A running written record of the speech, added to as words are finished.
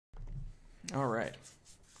All right.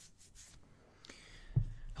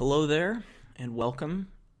 Hello there, and welcome.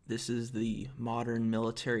 This is the Modern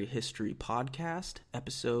Military History Podcast,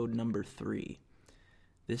 episode number 3.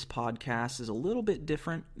 This podcast is a little bit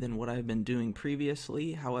different than what I've been doing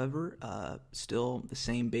previously. However, still the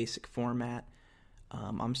same basic format.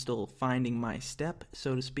 I'm still finding my step,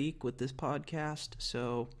 so to speak, with this podcast,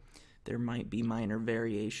 so there might be minor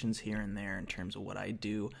variations here and there in terms of what I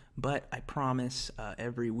do, but I promise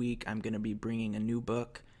every week I'm going to be bringing a new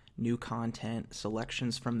book, new content,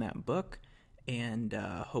 selections from that book, and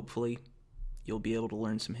hopefully you'll be able to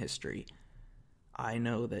learn some history. I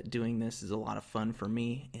know that doing this is a lot of fun for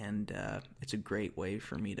me, and it's a great way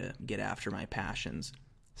for me to get after my passions.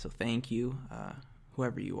 So thank you,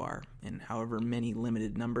 whoever you are, in however many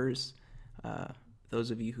limited numbers. Those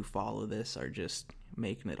of you who follow this are just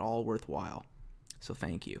making it all worthwhile. So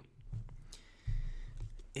thank you.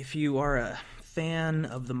 If you are a fan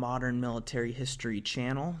of the Modern Military History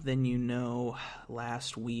channel, then you know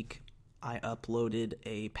last week I uploaded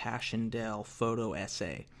a Passchendaele photo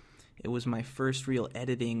essay. It was my first real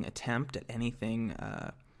editing attempt at anything,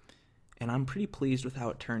 and I'm pretty pleased with how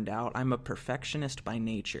it turned out. I'm a perfectionist by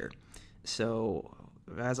nature, so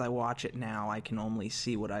as I watch it now, I can only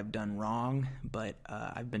see what I've done wrong, but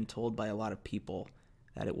I've been told by a lot of people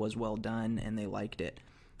that it was well done and they liked it.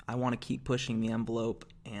 I want to keep pushing the envelope,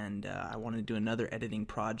 and I want to do another editing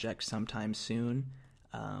project sometime soon,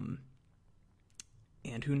 and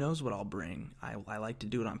who knows what I'll bring. I like to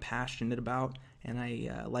do what I'm passionate about, and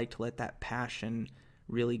I like to let that passion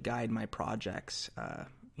really guide my projects.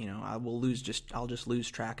 I'll just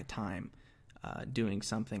lose track of time doing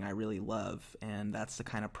something I really love, and that's the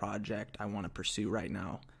kind of project I want to pursue right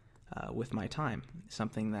now with my time.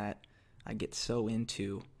 Something that I get so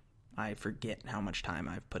into, I forget how much time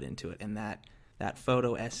I've put into it, and that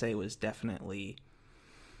photo essay was definitely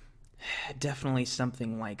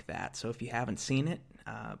something like that. So if you haven't seen it,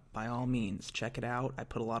 by all means, check it out. I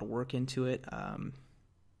put a lot of work into it.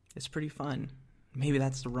 It's pretty fun. Maybe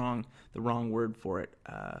that's the wrong word for it.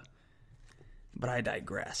 But I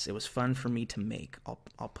digress. It was fun for me to make.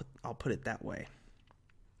 I'll put it that way.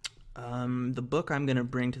 The book I'm going to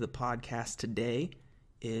bring to the podcast today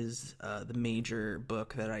is the major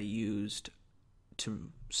book that I used to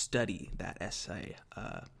study that essay,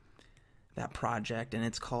 that project, and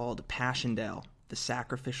it's called Passchendaele, The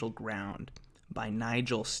Sacrificial Ground by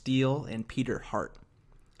Neidell and Peter Hart.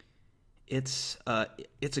 It's a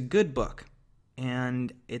good book,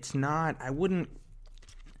 and it's not. I wouldn't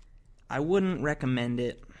recommend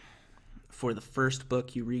it for the first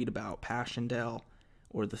book you read about Passchendaele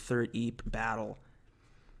or the Third Ypres battle,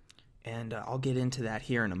 and I'll get into that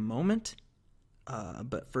here in a moment,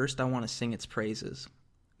 but first I want to sing its praises.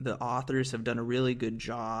 The authors have done a really good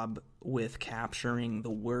job with capturing the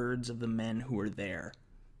words of the men who were there,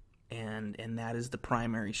 and that is the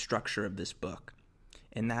primary structure of this book.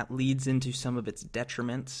 And that leads into some of its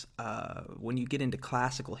detriments. When you get into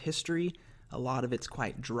classical history, a lot of it's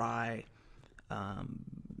quite dry, a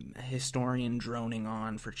historian droning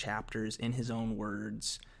on for chapters in his own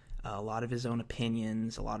words, a lot of his own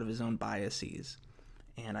opinions, a lot of his own biases.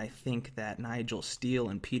 And I think that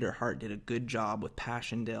Neidell and Peter Hart did a good job with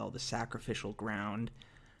Passchendaele, the sacrificial ground,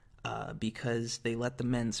 because they let the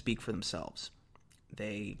men speak for themselves.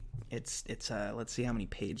 Let's see how many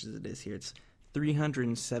pages it is here. It's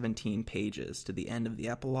 317 pages to the end of the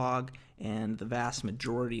epilogue, and the vast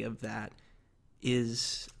majority of that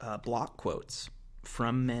is block quotes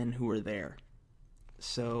from men who were there.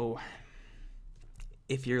 So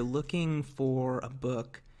if you're looking for a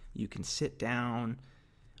book you can sit down,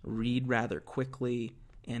 read rather quickly,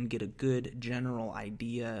 and get a good general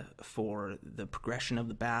idea for the progression of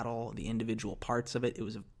the battle, the individual parts of it, it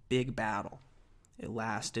was a big battle. It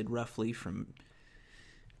lasted roughly from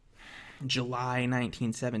July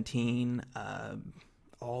 1917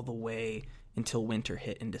 all the way until winter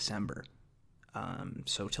hit in December.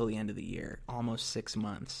 So till the end of the year, almost 6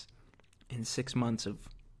 months. And 6 months of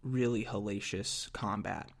really hellacious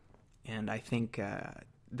combat. And I think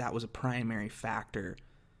that was a primary factor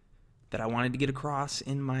that I wanted to get across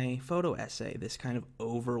in my photo essay, this kind of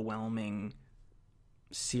overwhelming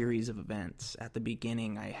series of events. At the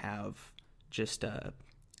beginning, I have just, I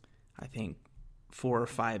think, 4 or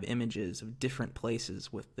 5 images of different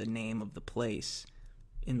places with the name of the place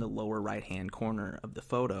in the lower right-hand corner of the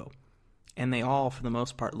photo. And they all, for the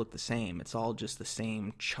most part, look the same. It's all just the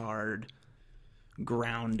same charred,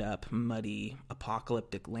 ground-up, muddy,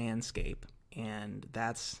 apocalyptic landscape. And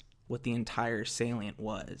that's what the entire salient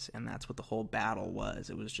was, and that's what the whole battle was.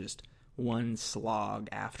 It was just one slog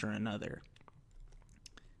after another.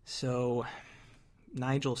 So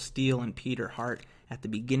Nigel Steele and Peter Hart, at the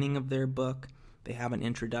beginning of their book, they have an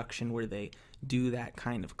introduction where they do that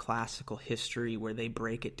kind of classical history where they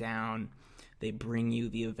break it down. They bring you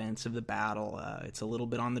the events of the battle. It's a little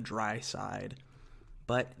bit on the dry side.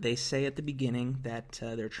 But they say at the beginning that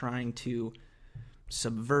they're trying to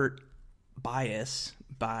subvert bias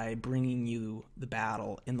by bringing you the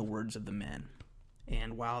battle in the words of the men.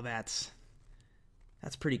 And while that's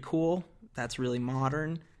pretty cool, that's really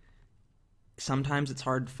modern, sometimes it's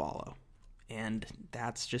hard to follow. And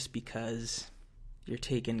that's just because you're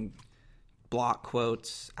taking block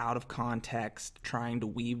quotes out of context, trying to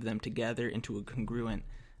weave them together into a congruent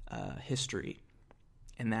history.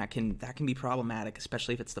 And that can be problematic,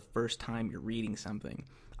 especially if it's the first time you're reading something.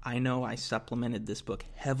 I know I supplemented this book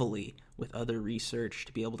heavily with other research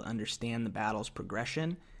to be able to understand the battle's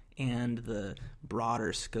progression and the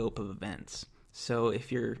broader scope of events. So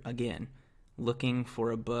if you're, again, looking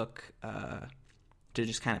for a book to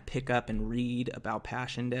just kind of pick up and read about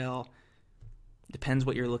Passchendaele, depends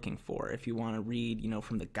what you're looking for. If you want to read,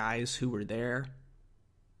 from the guys who were there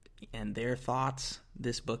and their thoughts,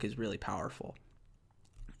 this book is really powerful.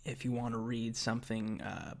 If you want to read something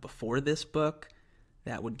before this book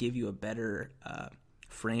that would give you a better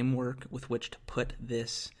framework with which to put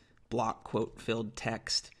this block quote-filled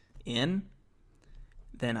text in,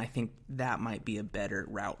 then I think that might be a better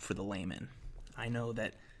route for the layman. I know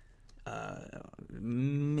that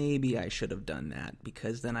maybe I should have done that,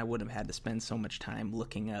 because then I wouldn't have had to spend so much time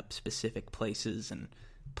looking up specific places and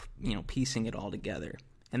piecing it all together.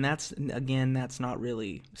 And that's not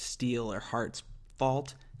really Steele or Hart's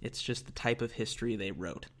fault. It's just the type of history they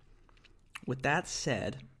wrote. With that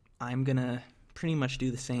said, I'm going to pretty much do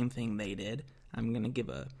the same thing they did. I'm going to give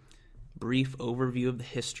a brief overview of the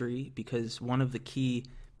history, because one of the key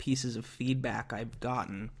pieces of feedback I've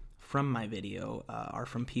gotten from my video are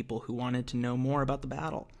from people who wanted to know more about the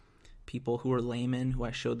battle. People who are laymen who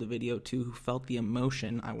I showed the video to, who felt the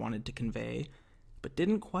emotion I wanted to convey, but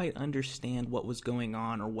didn't quite understand what was going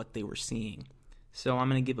on or what they were seeing. So I'm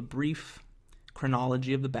going to give a brief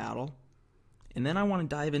chronology of the battle, and then I want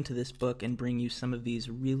to dive into this book and bring you some of these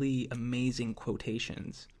really amazing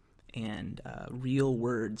quotations and real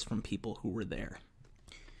words from people who were there.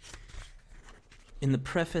 In the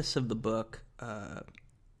preface of the book,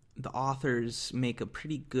 the authors make a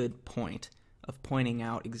pretty good point of pointing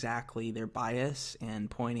out exactly their bias and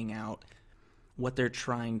pointing out what they're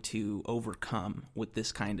trying to overcome with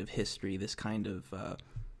this kind of history, this kind of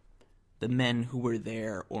the men who were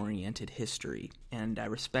there oriented history. And I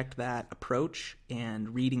respect that approach,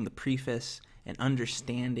 and reading the preface and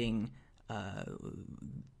understanding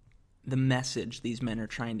the message these men are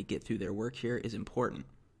trying to get through their work here is important.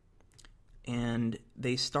 And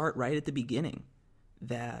they start right at the beginning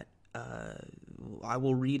that I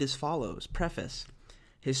will read as follows. Preface.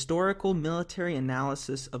 Historical military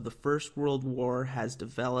analysis of the First World War has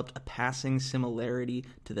developed a passing similarity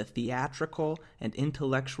to the theatrical and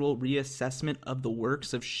intellectual reassessment of the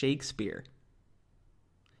works of Shakespeare.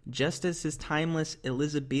 Just as his timeless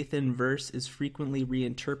Elizabethan verse is frequently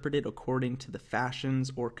reinterpreted according to the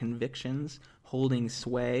fashions or convictions holding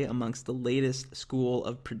sway amongst the latest school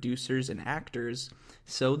of producers and actors,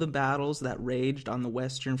 so the battles that raged on the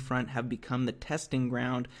Western Front have become the testing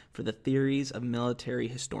ground for the theories of military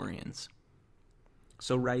historians.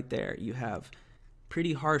 So right there, you have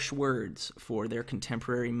pretty harsh words for their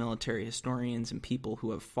contemporary military historians and people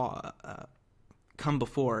who have come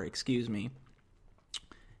before.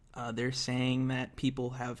 They're saying that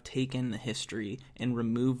people have taken the history and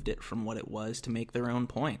removed it from what it was to make their own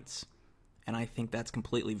points. And I think that's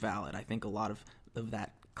completely valid. I think a lot of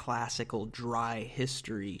that classical dry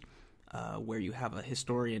history where you have a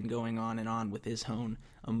historian going on and on with his own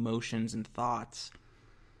emotions and thoughts,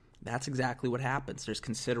 that's exactly what happens. There's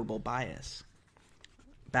considerable bias.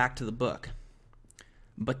 Back to the book.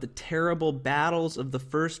 But the terrible battles of the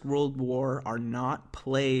First World War are not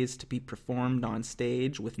plays to be performed on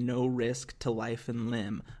stage with no risk to life and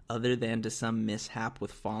limb, other than to some mishap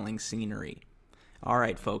with falling scenery. All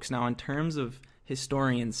right, folks, now in terms of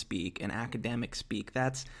historian speak and academic speak,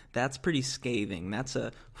 that's pretty scathing. That's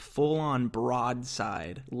a full-on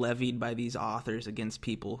broadside levied by these authors against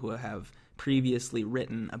people who have previously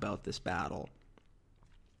written about this battle.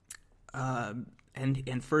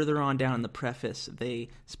 And further on down in the preface, they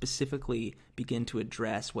specifically begin to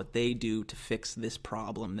address what they do to fix this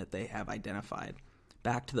problem that they have identified.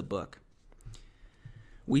 Back to the book.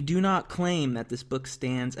 We do not claim that this book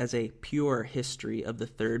stands as a pure history of the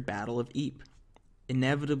Third Battle of Ypres.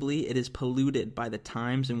 Inevitably, it is polluted by the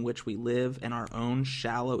times in which we live and our own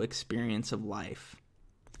shallow experience of life.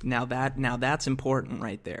 Now that's important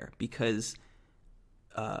right there, because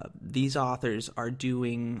these authors are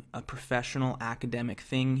doing a professional academic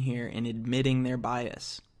thing here in admitting their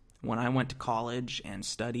bias. When I went to college and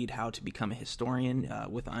studied how to become a historian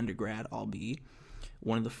with undergrad,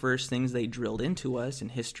 one of the first things they drilled into us in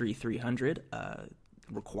History 300,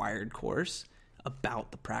 required course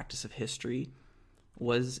about the practice of history,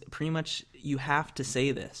 was pretty much, you have to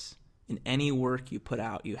say this. In any work you put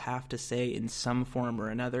out, you have to say in some form or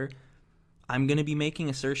another, I'm going to be making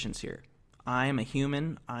assertions here. I am a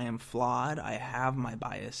human, I am flawed, I have my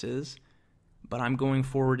biases, but I'm going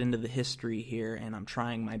forward into the history here, and I'm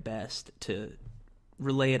trying my best to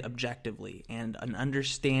relay it objectively, and an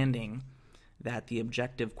understanding that the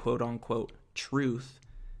objective quote-unquote truth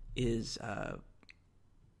is a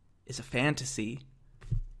fantasy.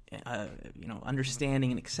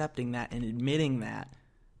 Understanding and accepting that and admitting that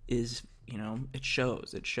is, it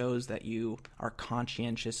shows that you are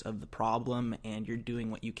conscientious of the problem and you're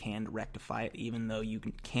doing what you can to rectify it, even though you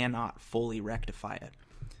cannot fully rectify it.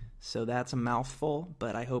 So that's a mouthful,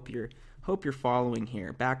 but I hope you're following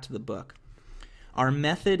here. Back to the book. Our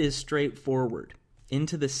method is straightforward.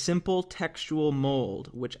 Into the simple textual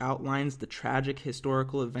mold which outlines the tragic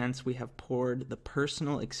historical events we have poured the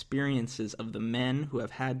personal experiences of the men who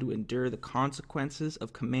have had to endure the consequences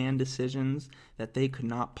of command decisions that they could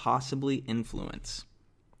not possibly influence.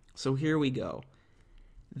 So here we go.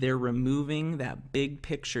 They're removing that big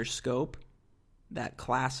picture scope, that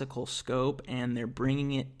classical scope, and they're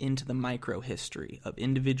bringing it into the microhistory of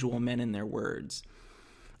individual men and their words.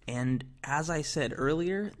 And as I said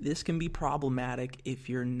earlier, this can be problematic if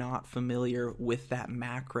you're not familiar with that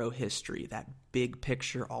macro history, that big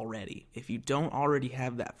picture already. If you don't already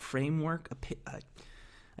have that framework,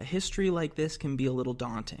 a history like this can be a little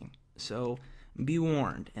daunting. So be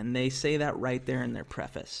warned. And they say that right there in their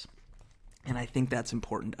preface. And I think that's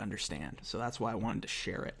important to understand. So that's why I wanted to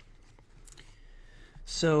share it.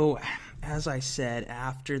 So, as I said,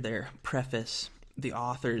 after their preface, the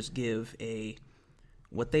authors give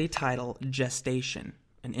what they title Gestation,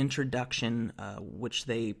 an introduction which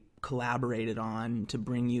they collaborated on to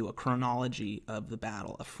bring you a chronology of the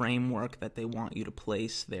battle, a framework that they want you to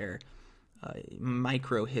place their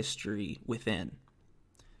micro-history within.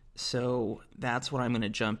 So that's what I'm going to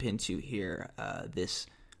jump into here, this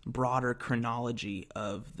broader chronology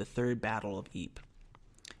of the Third Battle of Ypres.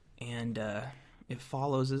 And it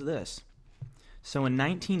follows as this. So in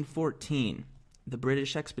 1914, the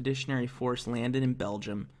British Expeditionary Force landed in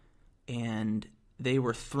Belgium, and they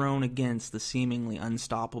were thrown against the seemingly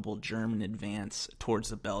unstoppable German advance towards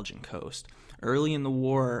the Belgian coast. Early in the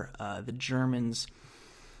war, the Germans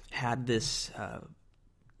had this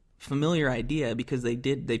familiar idea, because they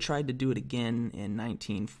tried to do it again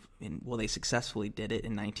they successfully did it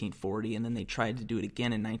in 1940, and then they tried to do it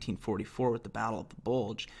again in 1944 with the Battle of the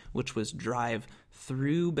Bulge, which was drive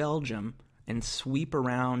through Belgium and sweep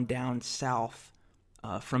around down south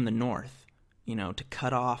from the north, to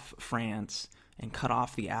cut off France and cut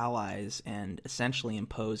off the Allies and essentially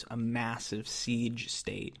impose a massive siege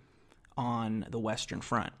state on the Western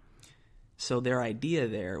Front. So their idea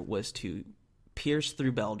there was to pierce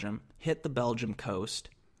through Belgium, hit the Belgium coast,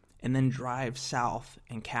 and then drive south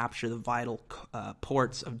and capture the vital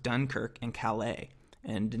ports of Dunkirk and Calais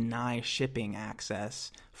and deny shipping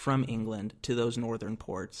access from England to those northern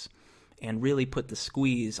ports, and really put the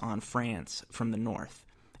squeeze on France from the north.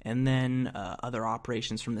 And then other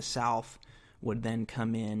operations from the south would then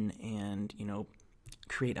come in and,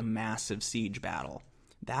 create a massive siege battle.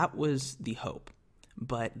 That was the hope.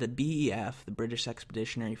 But the BEF, the British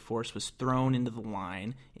Expeditionary Force, was thrown into the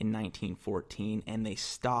line in 1914, and they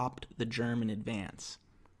stopped the German advance.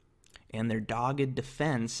 And their dogged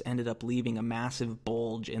defense ended up leaving a massive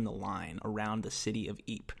bulge in the line around the city of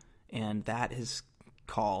Ypres. And that is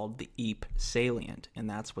called the Ypres salient, and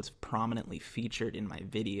that's what's prominently featured in my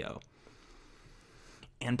video.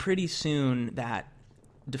 And pretty soon, that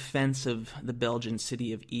defense of the Belgian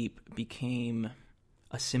city of Ypres became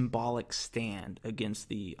a symbolic stand against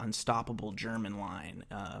the unstoppable German line.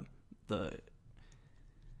 The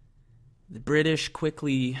British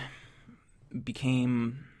quickly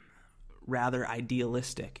became rather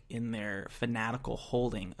idealistic in their fanatical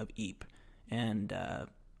holding of Ypres, and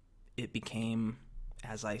it became,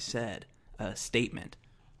 as I said, a statement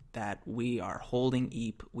that we are holding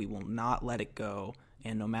Ypres, we will not let it go,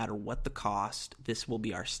 and no matter what the cost, this will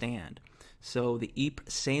be our stand. So the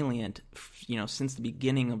Ypres salient, since the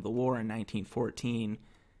beginning of the war in 1914,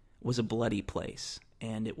 was a bloody place,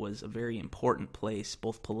 and it was a very important place,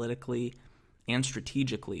 both politically and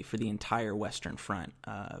strategically, for the entire Western Front.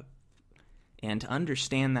 And to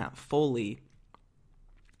understand that fully,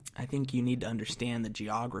 I think you need to understand the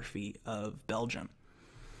geography of Belgium.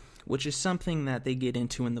 which is something that they get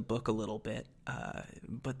into in the book a little bit,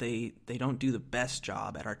 but they don't do the best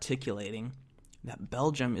job at articulating that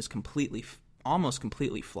Belgium is almost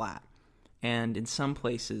completely flat, and in some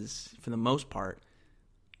places, for the most part,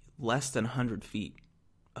 less than 100 feet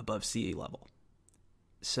above sea level.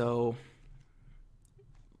 So,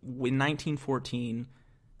 in 1914,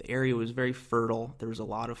 the area was very fertile. There was a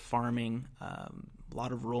lot of farming, a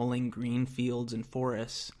lot of rolling green fields and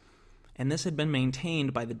forests, and this had been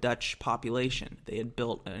maintained by the Dutch population. They had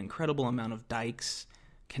built an incredible amount of dikes,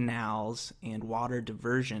 canals, and water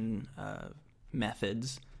diversion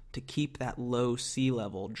methods to keep that low sea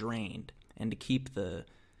level drained and to keep the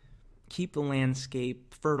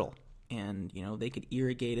landscape fertile, and they could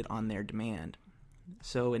irrigate it on their demand.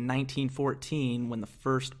 So in 1914, when the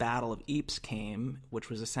first Battle of Ypres came, which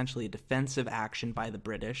was essentially a defensive action by the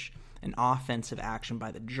British, an offensive action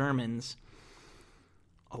by the Germans,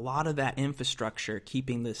 a lot of that infrastructure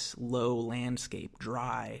keeping this low landscape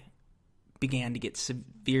dry began to get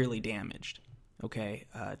severely damaged. Okay,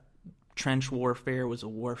 trench warfare was a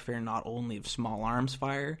warfare not only of small arms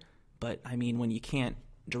fire, but when you can't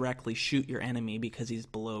directly shoot your enemy because he's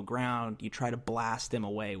below ground, you try to blast him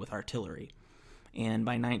away with artillery. And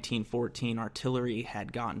by 1914, artillery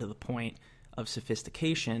had gotten to the point of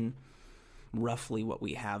sophistication, roughly what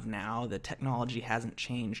we have now. The technology hasn't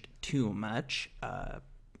changed too much.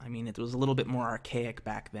 It was a little bit more archaic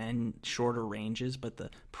back then, shorter ranges, but the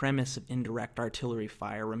premise of indirect artillery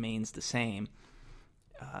fire remains the same.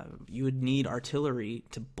 You would need artillery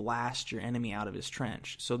to blast your enemy out of his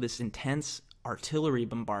trench. So this intense artillery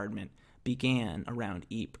bombardment began around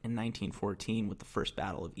Ypres in 1914 with the First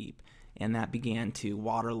Battle of Ypres, and that began to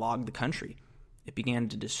waterlog the country. It began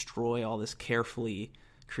to destroy all this carefully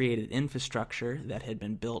created infrastructure that had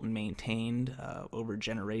been built and maintained over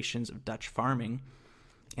generations of Dutch farming,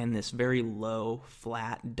 and this very low,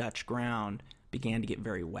 flat Dutch ground began to get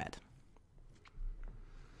very wet.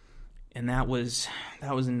 And that was in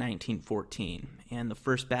 1914, and the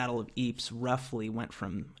First Battle of Ypres roughly went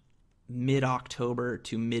from mid-October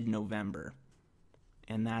to mid-November,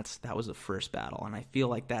 and that was the first battle. And I feel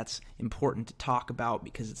like that's important to talk about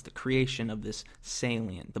because it's the creation of this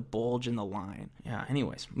salient, the bulge in the line. Yeah.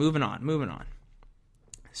 Anyways, moving on.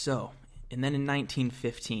 So, and then in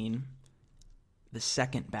 1915, the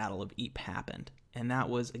Second Battle of Ypres happened, and that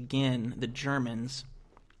was again the Germans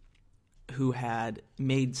who had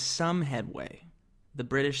made some headway. The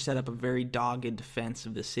British set up a very dogged defense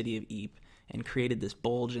of the city of Ypres and created this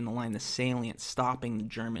bulge in the line, the salient, stopping the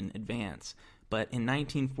German advance. But in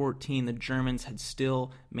 1914, the Germans had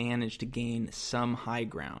still managed to gain some high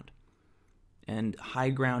ground. And high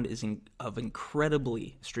ground is of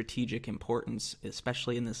incredibly strategic importance,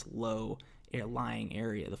 especially in this low-lying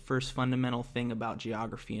area. The first fundamental thing about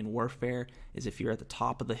geography and warfare is if you're at the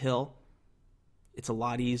top of the hill, it's a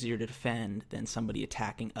lot easier to defend than somebody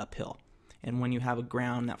attacking uphill. And when you have a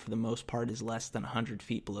ground that for the most part is less than 100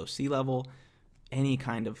 feet below sea level, any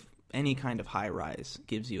kind of high rise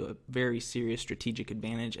gives you a very serious strategic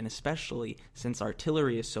advantage, and especially since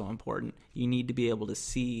artillery is so important, you need to be able to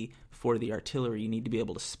see for the artillery, you need to be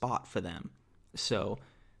able to spot for them. So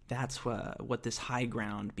that's what this high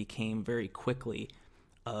ground became very quickly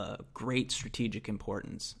great strategic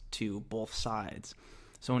importance to both sides.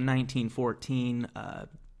 So in 1914,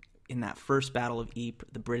 in that first Battle of Ypres,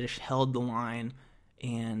 the British held the line,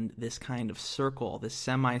 and this kind of circle, this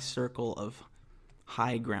semicircle of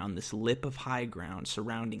high ground, this lip of high ground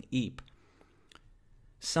surrounding Ypres,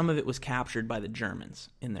 some of it was captured by the Germans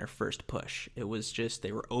in their first push. It was just,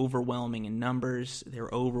 they were overwhelming in numbers, they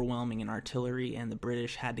were overwhelming in artillery, and the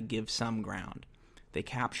British had to give some ground. They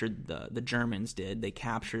captured, the Germans did, they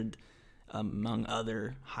captured, among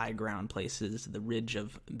other high ground places, the ridge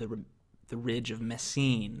of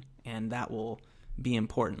Messines, and that will be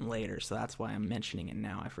important later, so that's why I'm mentioning it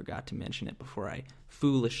now. I forgot to mention it before I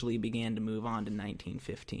foolishly began to move on to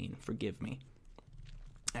 1915. Forgive me.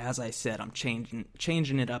 As I said, I'm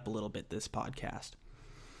changing it up a little bit this podcast.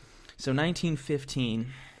 So 1915,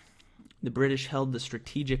 the British held the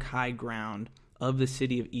strategic high ground of the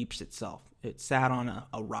city of Ypres itself. It sat on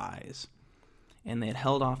a rise, and they had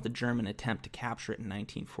held off the German attempt to capture it in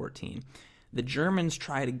 1914. The Germans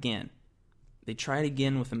tried again. They tried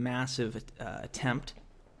again with a massive attempt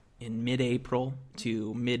in mid-April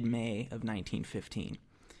to mid-May of 1915.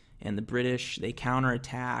 And the British, they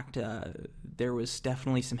counterattacked. There was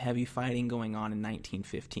definitely some heavy fighting going on in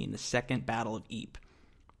 1915, the Second Battle of Ypres.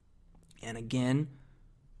 And again,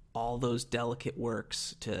 all those delicate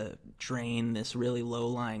works to drain this really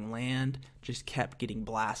low-lying land just kept getting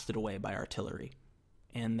blasted away by artillery.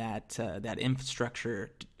 And that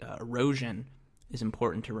infrastructure erosion is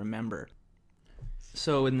important to remember.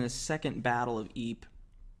 So in the Second Battle of Ypres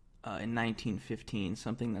in 1915,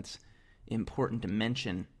 something that's important to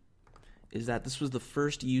mention is that this was the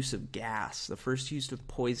first use of gas, the first use of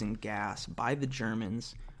poison gas by the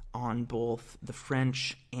Germans on both the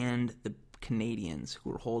French and the Canadians who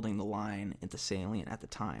were holding the line at the salient at the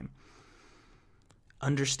time.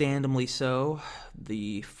 Understandably so,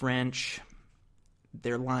 the French,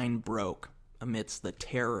 their line broke amidst the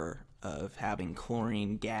terror of having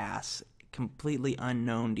chlorine gas, completely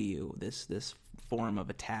unknown to you, this form of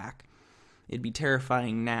attack. It'd be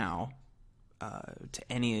terrifying now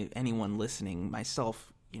to anyone listening,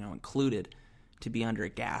 myself included, to be under a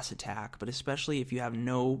gas attack, but especially if you have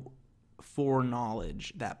no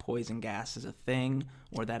foreknowledge that poison gas is a thing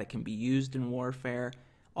or that it can be used in warfare.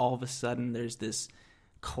 All of a sudden there's this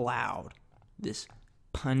cloud, this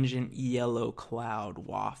pungent yellow cloud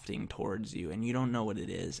wafting towards you, and you don't know what it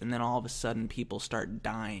is, and then all of a sudden people start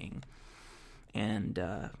dying, and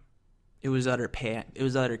it was utter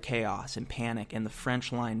chaos and panic, and the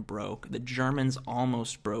French line broke. The Germans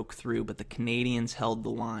almost broke through, but the Canadians held the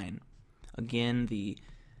line. Again, the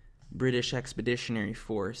British Expeditionary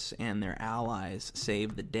Force and their allies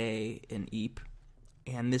saved the day in Ypres,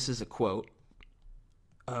 and this is a quote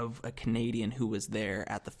of a Canadian who was there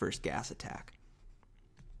at the first gas attack.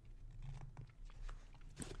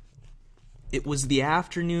 "It was the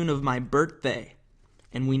afternoon of my birthday,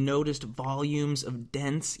 and we noticed volumes of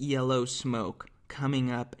dense yellow smoke coming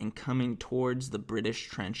up and coming towards the British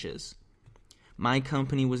trenches. My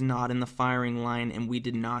company was not in the firing line, and we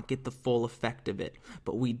did not get the full effect of it,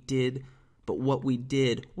 but what we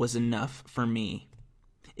did was enough for me.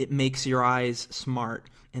 It makes your eyes smart,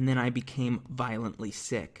 and then I became violently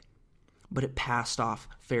sick. But it passed off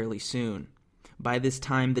fairly soon. By this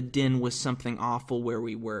time, the din was something awful where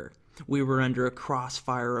we were. We were under a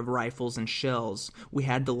crossfire of rifles and shells. We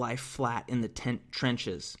had to lie flat in the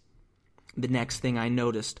trenches. The next thing I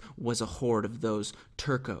noticed was a horde of those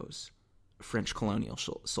Turcos, French colonial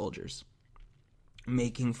soldiers,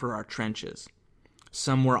 making for our trenches.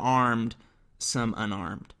 Some were armed, some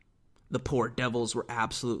unarmed. The poor devils were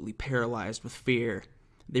absolutely paralyzed with fear.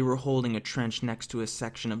 They were holding a trench next to a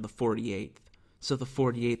section of the 48th, so the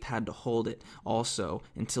 48th had to hold it also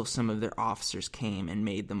until some of their officers came and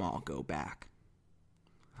made them all go back.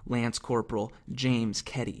 Lance Corporal James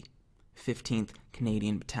Keddy, 15th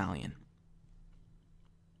Canadian Battalion."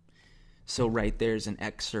 So right there's an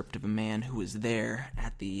excerpt of a man who was there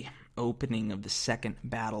at the opening of the Second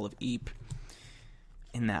Battle of Ypres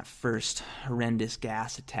in that first horrendous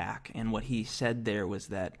gas attack, and what he said there was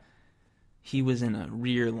that he was in a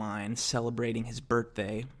rear line celebrating his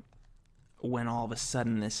birthday when all of a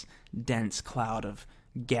sudden this dense cloud of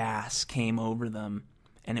gas came over them,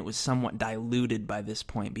 and it was somewhat diluted by this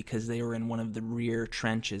point because they were in one of the rear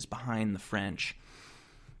trenches behind the French.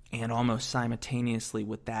 And almost simultaneously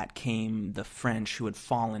with that came the French who had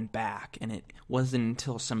fallen back, and it wasn't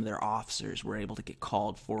until some of their officers were able to get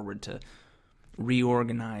called forward to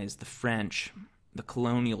reorganize the French, the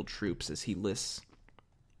colonial troops, as he lists.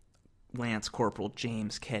 Lance Corporal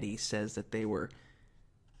James Keddy says that they were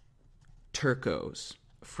Turcos,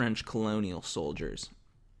 French colonial soldiers.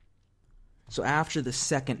 So after the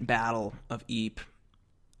Second Battle of Ypres,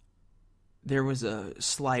 there was a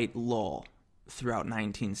slight lull throughout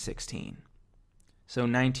 1916. So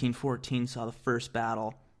 1914 saw the first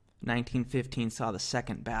battle, 1915 saw the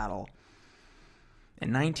second battle,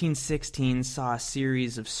 and 1916 saw a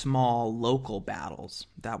series of small local battles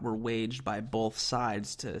that were waged by both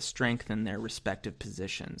sides to strengthen their respective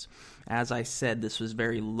positions. As I said, this was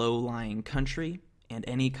very low-lying country, and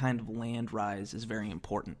any kind of land rise is very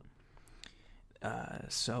important.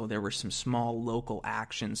 So there were some small local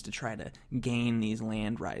actions to try to gain these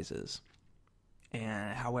land rises.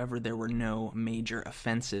 However, there were no major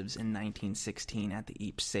offensives in 1916 at the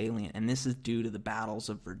Ypres salient, and this is due to the battles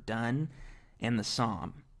of Verdun and the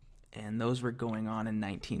Somme. And those were going on in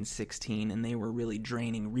 1916, and they were really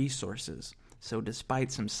draining resources. So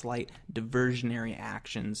despite some slight diversionary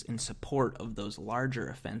actions in support of those larger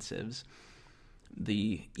offensives,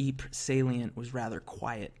 the Ypres salient was rather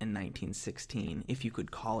quiet in 1916, if you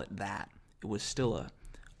could call it that. It was still a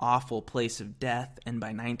awful place of death, and by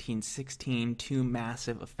 1916, two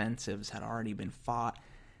massive offensives had already been fought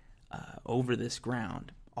over this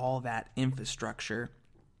ground. All that infrastructure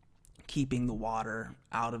keeping the water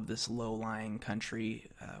out of this low-lying country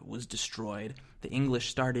was destroyed. The English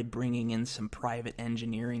started bringing in some private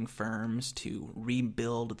engineering firms to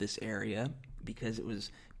rebuild this area because it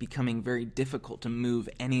was becoming very difficult to move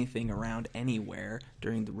anything around anywhere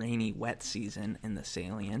during the rainy, wet season in the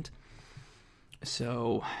salient.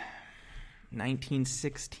 So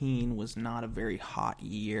 1916 was not a very hot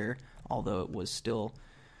year, although it was still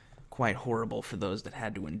quite horrible for those that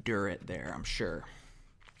had to endure it there, I'm sure.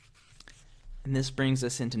 And this brings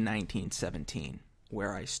us into 1917,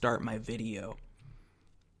 where I start my video.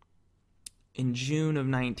 In June of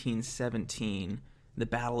 1917, the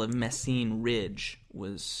Battle of Messines Ridge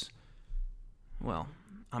was, well,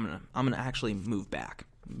 I'm gonna actually move back.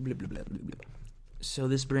 Blah, blah, blah, blah, blah. So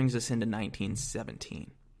this brings us into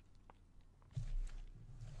 1917.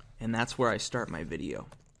 And that's where I start my video.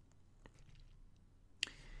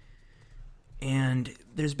 And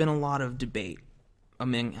there's been a lot of debate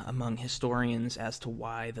among historians as to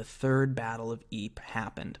why the Third Battle of Ypres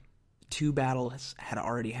happened. 2 battles had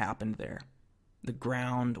already happened there. The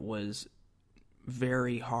ground was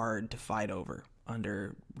very hard to fight over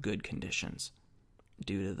under good conditions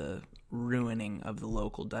due to the ruining of the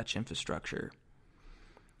local Dutch infrastructure.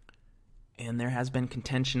 And there has been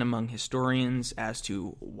contention among historians as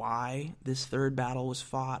to why this third battle was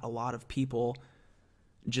fought. A lot of people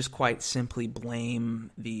just quite simply blame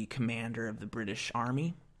the commander of the British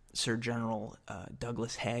Army, Sir General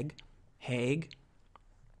Douglas Haig,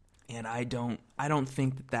 and I don't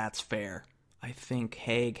think that that's fair. I think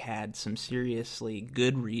Haig had some seriously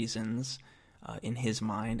good reasons in his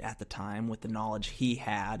mind at the time, with the knowledge he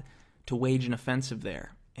had, to wage an offensive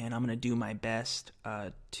there. And I'm going to do my best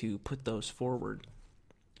to put those forward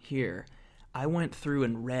here. I went through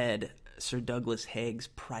and read Sir Douglas Haig's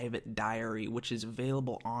private diary, which is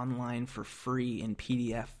available online for free in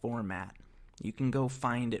PDF format. You can go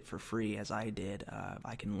find it for free, as I did.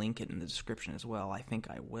 I can link it in the description as well. I think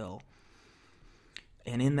I will.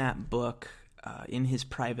 And in that book, in his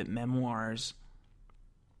private memoirs,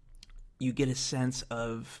 you get a sense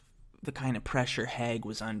of the kind of pressure Haig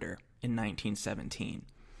was under in 1917.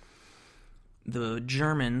 The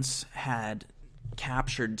Germans had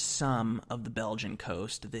captured some of the Belgian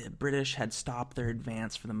coast. The British had stopped their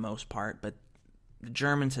advance for the most part, but the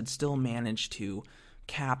Germans had still managed to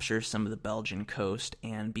capture some of the Belgian coast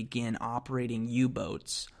and begin operating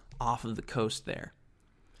U-boats off of the coast there.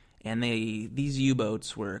 And these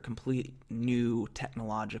U-boats were a complete new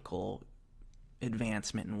technological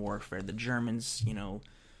advancement in warfare. The Germans,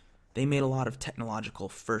 they made a lot of technological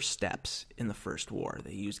first steps in the First War.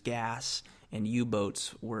 They used gas, and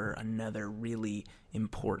U-boats were another really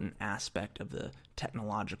important aspect of the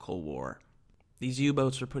technological war. These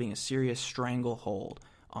U-boats were putting a serious stranglehold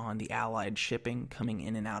on the Allied shipping coming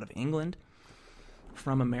in and out of England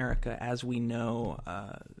from America. As we know,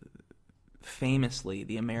 famously,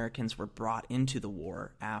 the Americans were brought into the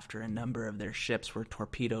war after a number of their ships were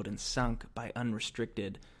torpedoed and sunk by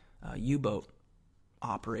unrestricted U-boat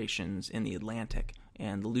operations in the Atlantic.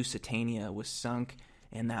 And the Lusitania was sunk,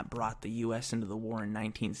 and that brought the U.S. into the war in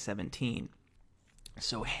 1917.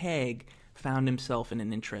 So Haig found himself in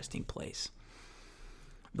an interesting place.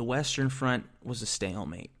 The Western Front was a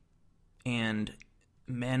stalemate, and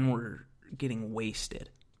men were getting wasted,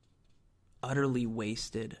 utterly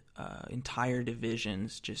wasted, entire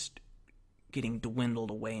divisions just getting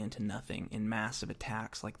dwindled away into nothing in massive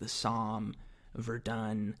attacks like the Somme,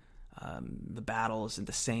 Verdun, the battles at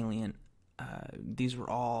the salient. These were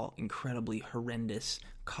all incredibly horrendous,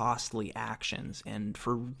 costly actions, and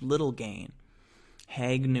for little gain.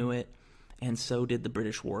 Haig knew it, and so did the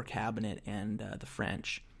British War Cabinet and the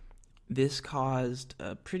French. This caused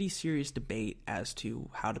a pretty serious debate as to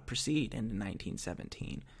how to proceed into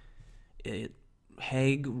 1917.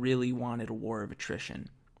 Haig really wanted a war of attrition.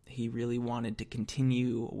 He really wanted to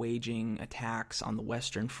continue waging attacks on the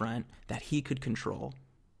Western Front that he could control.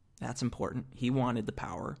 That's important. He wanted the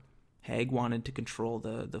power. Haig wanted to control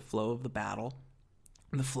the flow of the battle,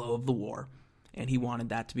 the flow of the war, and he wanted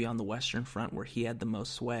that to be on the Western Front where he had the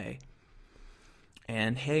most sway.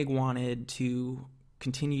 And Haig wanted to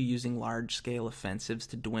continue using large-scale offensives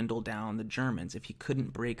to dwindle down the Germans. If he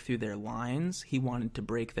couldn't break through their lines, he wanted to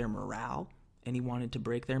break their morale, and he wanted to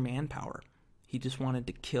break their manpower. He just wanted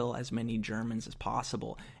to kill as many Germans as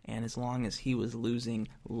possible, and as long as he was losing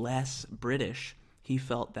less British, he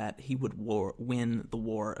felt that he would win the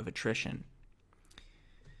war of attrition.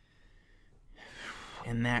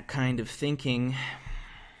 And that kind of thinking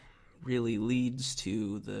really leads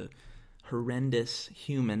to the horrendous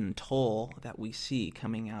human toll that we see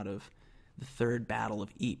coming out of the Third Battle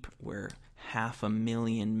of Ypres, where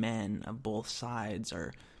 500,000 men of both sides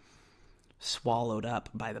are swallowed up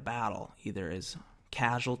by the battle, either as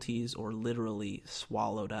casualties or literally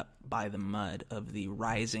swallowed up by the mud of the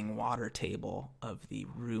rising water table of the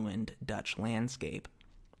ruined Dutch landscape.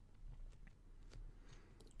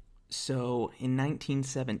 So in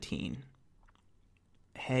 1917,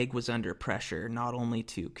 Haig was under pressure not only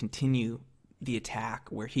to continue the attack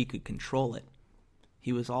where he could control it.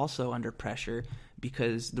 He was also under pressure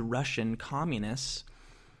because the Russian communists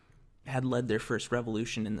had led their first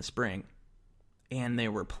revolution in the spring, and they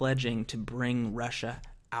were pledging to bring Russia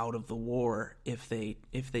out of the war if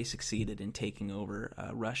they succeeded in taking over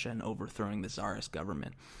Russia and overthrowing the Tsarist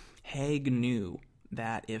government. Haig knew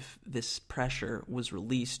that if this pressure was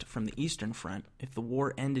released from the Eastern Front, if the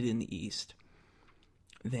war ended in the East,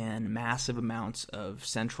 then massive amounts of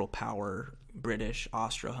Central Power British,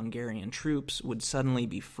 Austro-Hungarian troops would suddenly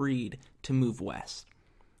be freed to move west.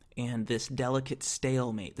 And this delicate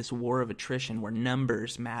stalemate, this war of attrition where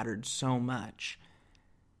numbers mattered so much,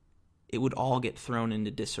 it would all get thrown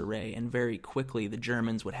into disarray, and very quickly the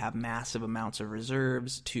Germans would have massive amounts of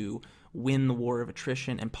reserves to win the war of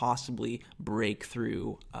attrition and possibly break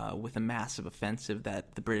through with a massive offensive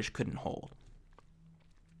that the British couldn't hold.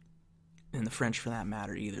 And the French, for that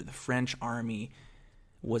matter, either. The French army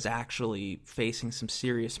was actually facing some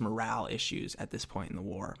serious morale issues at this point in the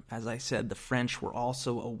war. As I said, the French were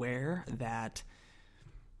also aware that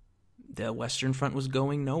the Western Front was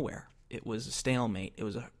going nowhere. It was a stalemate. It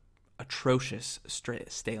was a atrocious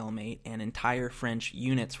stalemate, and entire French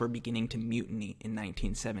units were beginning to mutiny in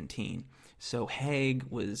 1917. So Haig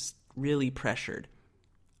was really pressured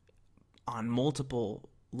on multiple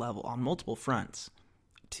fronts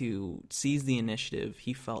to seize the initiative.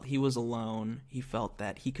 He felt he was alone. He felt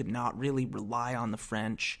that he could not really rely on the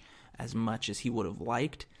French as much as he would have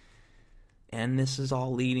liked. And this is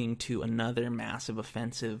all leading to another massive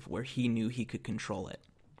offensive where he knew he could control it.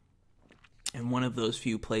 And one of those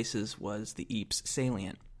few places was the Ypres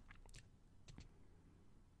salient.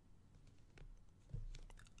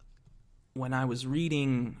 When I was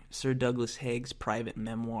reading Sir Douglas Haig's private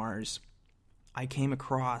memoirs, I came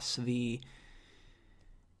across the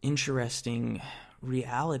interesting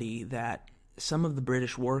reality that some of the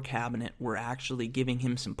British War Cabinet were actually giving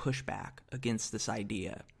him some pushback against this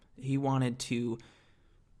idea. He wanted to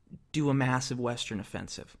do a massive Western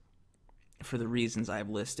offensive for the reasons I've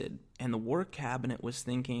listed. And the War Cabinet was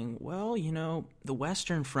thinking, well, the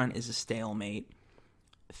Western Front is a stalemate.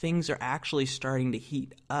 Things are actually starting to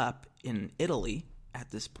heat up in Italy at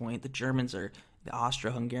this point. The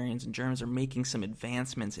Austro-Hungarians and Germans are making some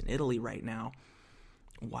advancements in Italy right now.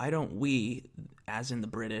 Why don't we, as in the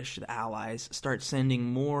British, the Allies, start sending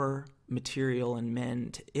more material and men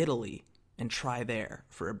to Italy and try there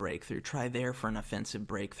for a breakthrough, try there for an offensive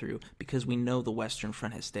breakthrough, because we know the Western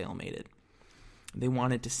Front has stalemated. They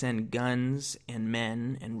wanted to send guns and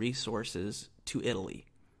men and resources to Italy.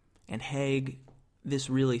 And Haig, this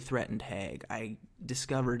really threatened Haig. I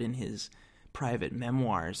discovered in his private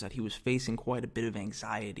memoirs that he was facing quite a bit of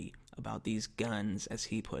anxiety about these guns, as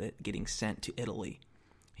he put it, getting sent to Italy.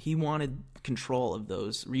 He wanted control of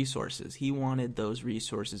those resources. He wanted those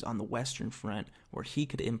resources on the Western Front where he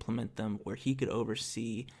could implement them, where he could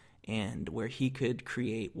oversee, and where he could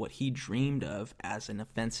create what he dreamed of as an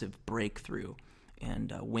offensive breakthrough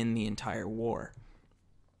and win the entire war.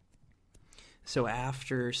 So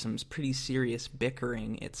after some pretty serious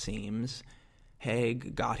bickering, it seems,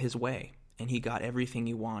 Haig got his way, and he got everything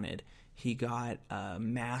he wanted. He got a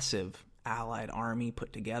massive Allied army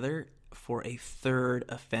put together for a third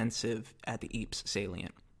offensive at the Ypres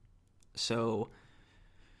salient. So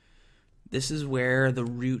this is where the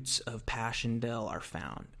roots of Passchendaele are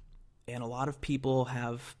found. And a lot of people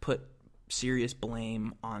have put serious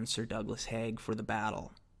blame on Sir Douglas Haig for the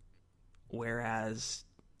battle, whereas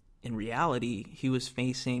in reality, he was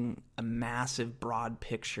facing a massive broad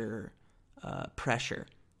picture pressure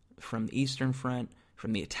from the Eastern Front,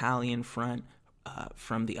 from the Italian Front,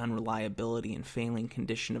 from the unreliability and failing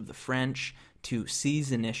condition of the French to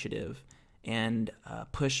seize initiative and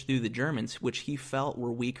push through the Germans, which he felt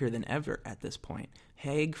were weaker than ever at this point.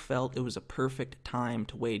 Haig felt it was a perfect time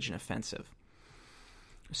to wage an offensive.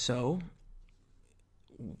 So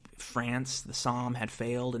France, the Somme, had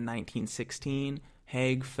failed in 1916.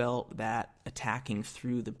 Haig felt that attacking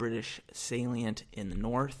through the British salient in the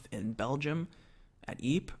north in Belgium at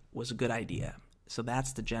Ypres was a good idea. So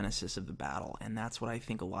that's the genesis of the battle, and that's what I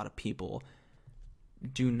think a lot of people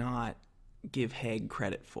do not give Haig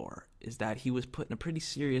credit for, is that he was put in a pretty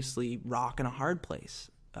seriously rock and a hard place.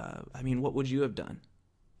 What would you have done?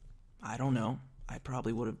 I don't know. I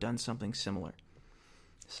probably would have done something similar.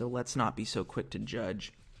 So let's not be so quick to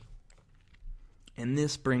judge. And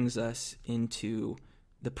this brings us into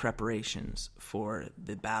the preparations for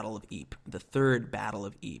the Battle of Ypres, the Third Battle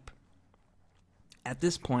of Ypres. At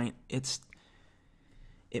this point,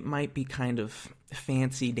 it might be kind of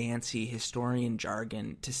fancy-dancy historian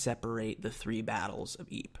jargon to separate the three battles of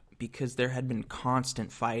Ypres, because there had been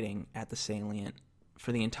constant fighting at the salient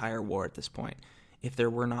for the entire war at this point. If there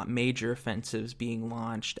were not major offensives being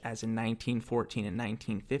launched, as in 1914 and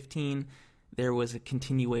 1915, there was a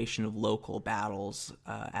continuation of local battles,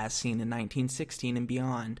 as seen in 1916 and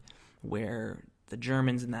beyond, where the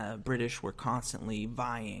Germans and the British were constantly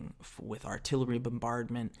vying with artillery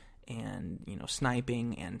bombardment and,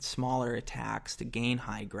 sniping and smaller attacks to gain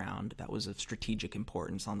high ground that was of strategic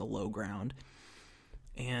importance on the low ground,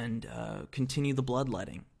 and continue the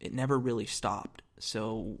bloodletting. It never really stopped.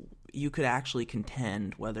 So you could actually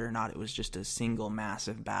contend whether or not it was just a single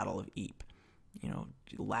massive battle of Ypres,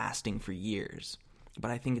 lasting for years.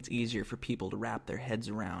 But I think it's easier for people to wrap their heads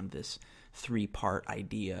around this three-part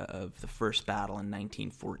idea of the first battle in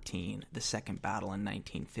 1914, the second battle in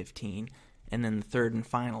 1915, and then the third and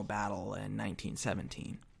final battle in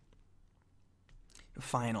 1917.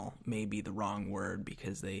 Final may be the wrong word,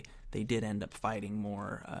 because they did end up fighting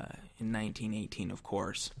more in 1918, of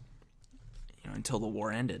course, until the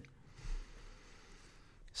war ended.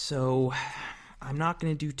 So I'm not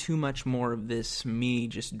going to do too much more of this, me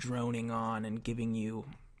just droning on and giving you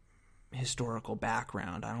historical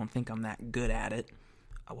background. I don't think I'm that good at it.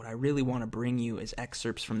 What I really want to bring you is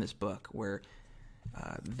excerpts from this book where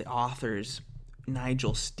the authors,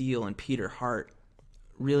 Nigel Steele and Peter Hart,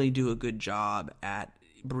 really do a good job at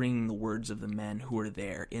bringing the words of the men who are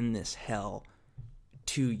there in this hell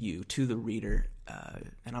to you, to the reader,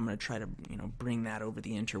 and I'm going to try to bring that over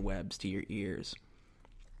the interwebs to your ears.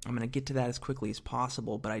 I'm going to get to that as quickly as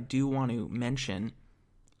possible, but I do want to mention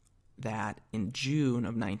that in June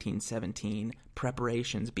of 1917,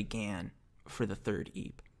 preparations began for the Third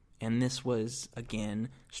Ypres, and this was, again,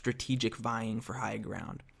 strategic vying for high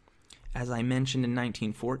ground. As I mentioned in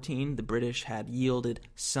 1914, the British had yielded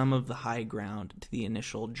some of the high ground to the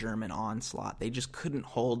initial German onslaught. They just couldn't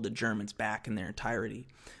hold the Germans back in their entirety.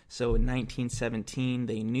 So in 1917,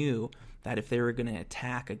 they knew that if they were going to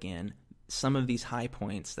attack again, some of these high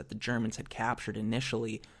points that the Germans had captured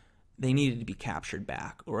initially, they needed to be captured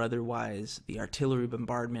back, or otherwise the artillery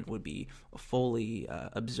bombardment would be fully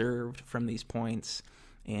observed from these points,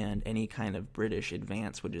 and any kind of British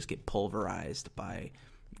advance would just get pulverized by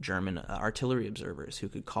German artillery observers who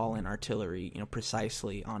could call in artillery,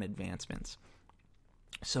 precisely on advancements.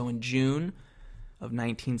 So in June of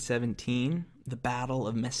 1917, the Battle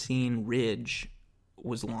of Messines Ridge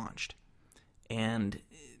was launched, and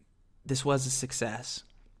this was a success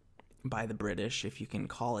by the British, if you can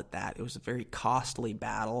call it that. It was a very costly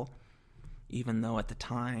battle, even though at the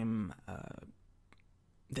time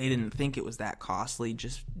they didn't think it was that costly,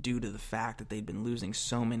 just due to the fact that they'd been losing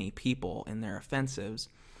so many people in their offensives.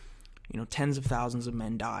 Tens of thousands of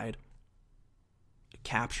men died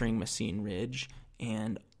capturing Messines Ridge,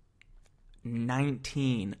 and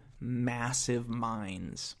 19 massive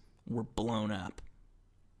mines were blown up.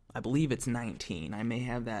 I believe it's 19. I may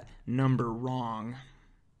have that number wrong.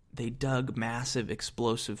 They dug massive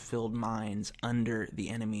explosive-filled mines under the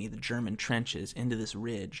enemy, the German trenches, into this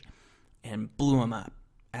ridge, and blew them up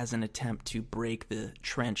as an attempt to break the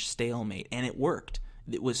trench stalemate. And it worked.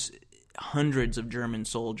 It was hundreds of German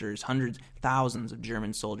soldiers, thousands of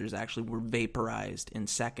German soldiers actually were vaporized in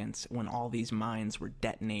seconds when all these mines were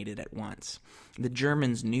detonated at once. The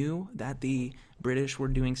Germans knew that the British were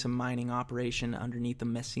doing some mining operation underneath the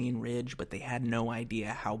Messines Ridge, but they had no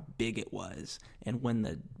idea how big it was. And when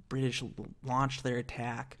the British launched their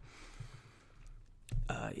attack,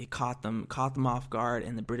 it caught them off guard,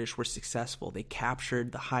 and the British were successful. They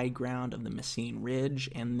captured the high ground of the Messines Ridge,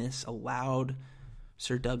 and this allowed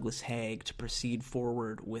Sir Douglas Haig to proceed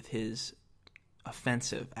forward with his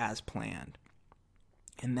offensive as planned.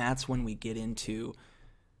 And that's when we get into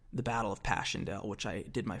the Battle of Passchendaele, which I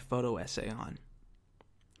did my photo essay on.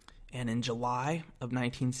 And in July of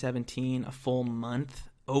 1917,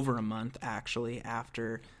 over a month actually,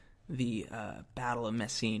 after the Battle of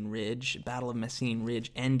Messines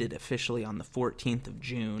Ridge ended officially on the 14th of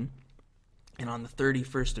June. And on the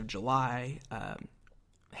 31st of July,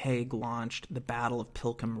 Haig launched the Battle of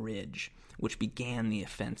Pilkem Ridge, which began the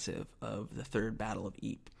offensive of the Third Battle of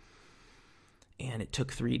Ypres. And it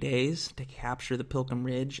took 3 days to capture the Pilkem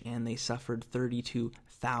Ridge, and they suffered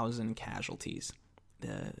 32,000 casualties.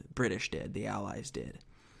 The British did, the Allies did.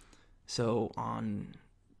 So on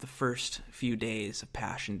the first few days of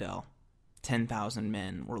Passchendaele, 10,000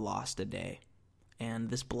 men were lost a day. And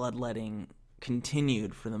this bloodletting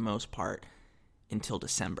continued for the most part until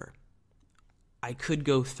December. I could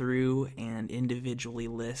go through and individually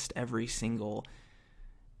list every single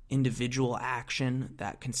individual action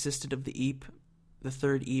that consisted of the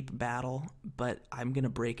Third Ypres battle, but I'm going to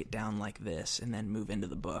break it down like this and then move into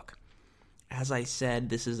the book. As I said,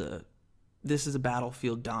 this is a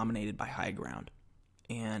battlefield dominated by high ground.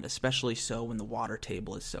 and especially so when the water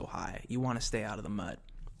table is so high. You want to stay out of the mud.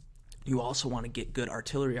 You also want to get good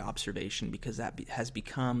artillery observation because that has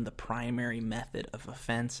become the primary method of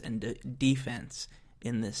offense and defense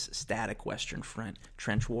in this static Western Front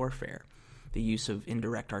trench warfare, the use of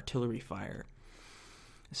indirect artillery fire.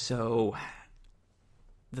 So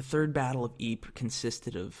the Third Battle of Ypres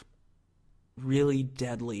consisted of really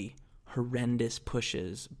deadly, horrendous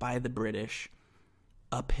pushes by the British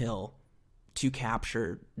uphill to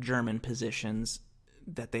capture German positions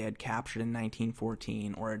that they had captured in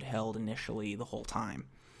 1914 or had held initially the whole time.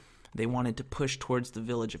 They wanted to push towards the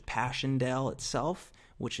village of Passchendaele itself,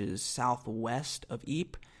 which is southwest of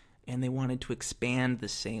Ypres, and they wanted to expand the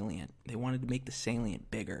salient. They wanted to make the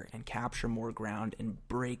salient bigger and capture more ground and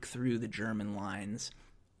break through the German lines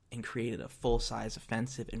and created a full-size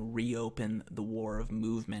offensive and reopen the war of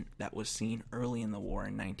movement that was seen early in the war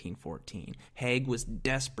in 1914. Haig was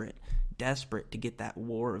desperate to get that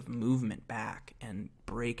war of movement back and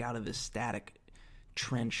break out of this static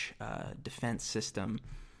trench defense system,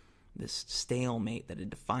 this stalemate that had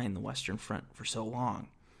defined the Western Front for so long.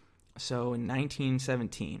 So in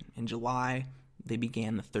 1917, in July, they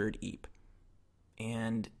began the Third Ypres,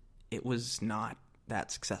 and it was not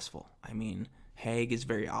that successful. I mean, Haig is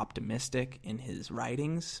very optimistic in his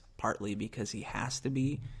writings, partly because he has to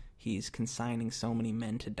be. He's consigning so many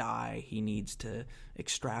men to die. He needs to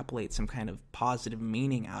extrapolate some kind of positive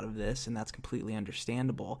meaning out of this, and that's completely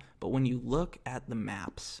understandable. But when you look at the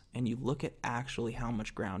maps and you look at actually how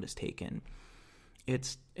much ground is taken,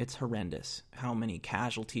 it's horrendous how many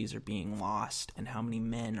casualties are being lost and how many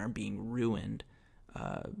men are being ruined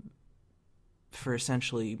for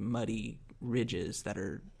essentially muddy ridges that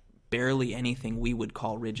are barely anything we would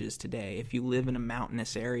call ridges today. If you live in a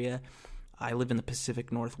mountainous area, I live in the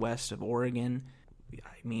Pacific Northwest of Oregon.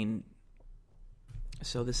 I mean,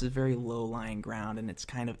 so this is very low-lying ground, and it's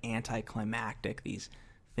kind of anticlimactic. These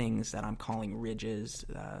things that I'm calling ridges,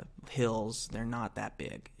 hills, they're not that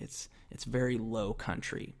big. It's very low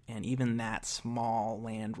country, and even that small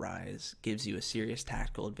land rise gives you a serious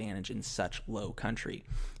tactical advantage in such low country.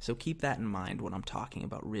 So keep that in mind when I'm talking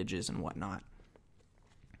about ridges and whatnot.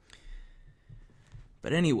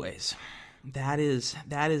 But anyways, that is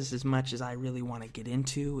as much as I really want to get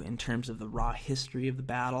into in terms of the raw history of the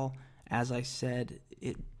battle. As I said,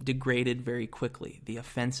 it degraded very quickly. The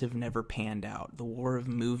offensive never panned out. The war of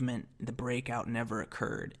movement, the breakout never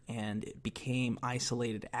occurred, and it became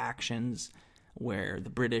isolated actions where the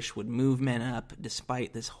British would move men up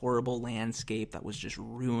despite this horrible landscape that was just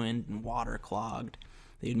ruined and waterclogged.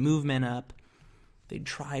 They'd move men up, they'd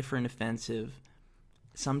try for an offensive.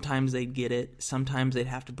 Sometimes they'd get it, sometimes they'd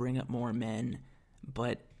have to bring up more men,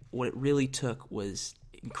 but what it really took was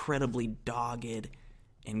incredibly dogged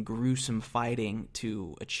and gruesome fighting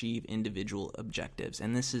to achieve individual objectives.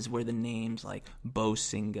 And this is where the names like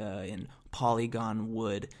Bosinga and Polygon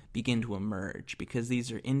Wood begin to emerge, because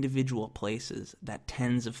these are individual places that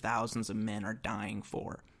tens of thousands of men are dying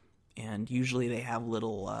for. And usually they have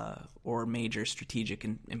little or major strategic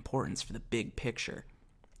importance for the big picture.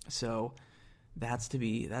 So that's to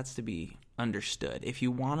be understood. If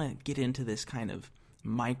you want to get into this kind of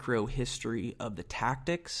micro history of the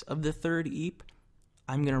tactics of the Third Ypres,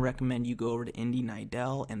 I'm going to recommend you go over to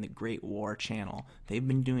Neidell and the Great War channel. They've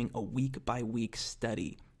been doing a week-by-week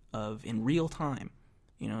study of, in real time,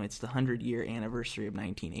 it's the 100-year anniversary of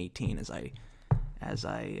 1918 as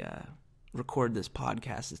I record this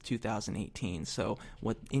podcast. Is 2018. So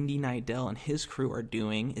what Neidell and his crew are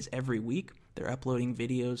doing is every week they're uploading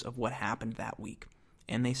videos of what happened that week.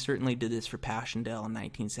 And they certainly did this for Passchendaele in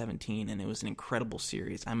 1917, and it was an incredible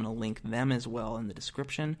series. I'm going to link them as well in the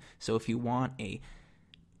description. So if you want a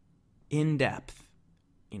in-depth,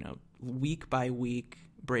 week-by-week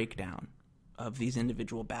breakdown of these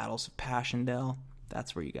individual battles of Passchendaele,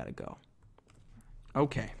 that's where you got to go.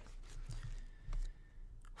 Okay.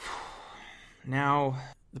 Now,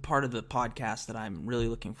 the part of the podcast that I'm really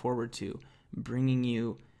looking forward to, bringing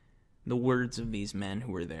you the words of these men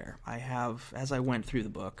who were there. I have, as I went through the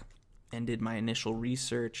book and did my initial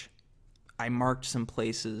research, I marked some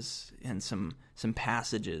places and some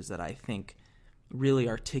passages that I think really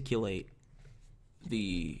articulate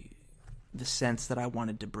the sense that I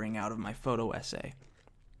wanted to bring out of my photo essay.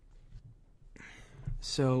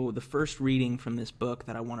 So the first reading from this book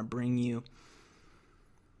that I want to bring you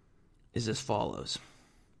is as follows.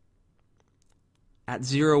 At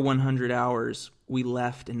 0100 hours, we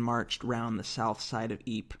left and marched round the south side of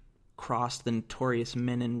Ypres, crossed the notorious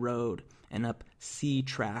Menin Road, and up C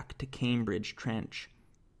track to Cambridge Trench.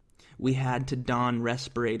 We had to don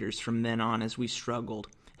respirators from then on as we struggled,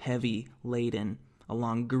 heavy, laden,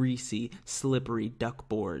 along greasy, slippery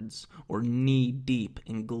duckboards or knee-deep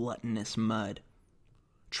in gluttonous mud,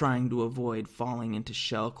 trying to avoid falling into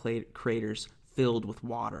shell craters filled with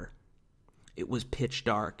water. It was pitch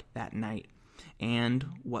dark that night, and,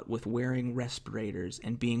 what with wearing respirators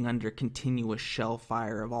and being under continuous shell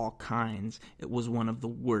fire of all kinds, it was one of the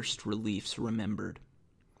worst reliefs remembered.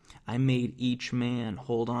 I made each man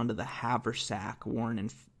hold onto the haversack worn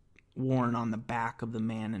on the back of the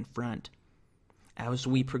man in front. As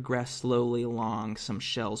we progressed slowly along, some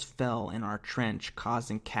shells fell in our trench,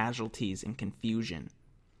 causing casualties and confusion.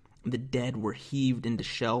 The dead were heaved into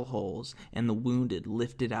shell holes, and the wounded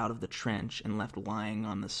lifted out of the trench and left lying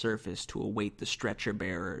on the surface to await the stretcher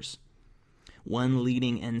bearers. One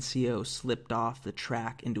leading NCO slipped off the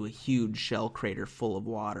track into a huge shell crater full of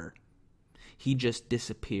water. He just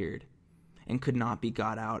disappeared and could not be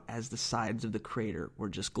got out as the sides of the crater were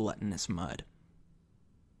just gluttonous mud.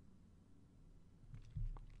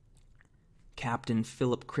 Captain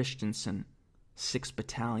Philip Christensen, 6th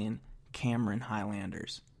Battalion, Cameron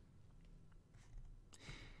Highlanders.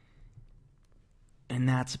 And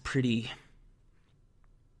that's a pretty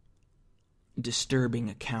disturbing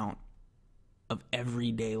account of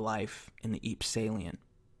everyday life in the Ypres salient.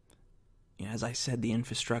 As I said, the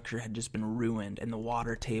infrastructure had just been ruined and the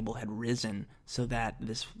water table had risen so that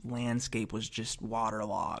this landscape was just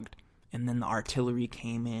waterlogged. And then the artillery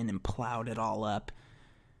came in and plowed it all up.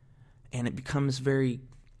 And it becomes very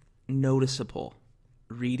noticeable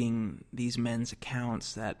reading these men's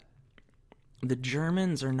accounts that the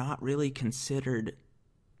Germans are not really considered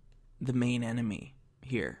the main enemy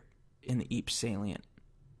here in the Ypres salient.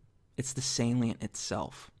 It's the salient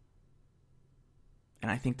itself.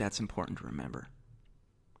 And I think that's important to remember.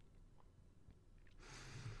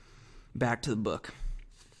 Back to the book.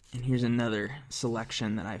 And here's another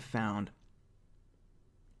selection that I've found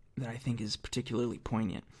that I think is particularly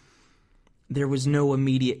poignant. There was no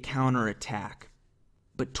immediate counterattack,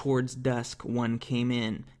 but towards dusk one came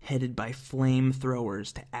in, headed by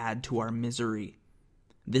flamethrowers to add to our misery.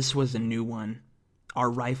 This was a new one. Our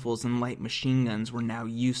rifles and light machine guns were now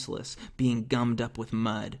useless, being gummed up with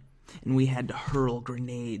mud, and we had to hurl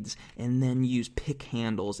grenades and then use pick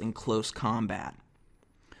handles in close combat.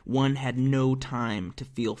 One had no time to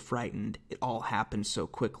feel frightened. It all happened so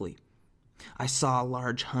quickly. I saw a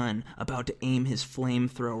large Hun about to aim his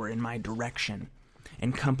flamethrower in my direction,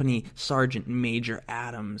 and Company Sergeant Major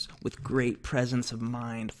Adams, with great presence of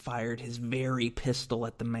mind, fired his very pistol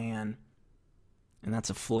at the man. And that's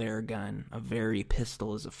a flare gun. A very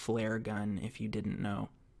pistol is a flare gun, if you didn't know.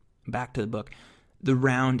 Back to the book. The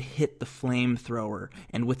round hit the flamethrower,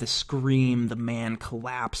 and with a scream, the man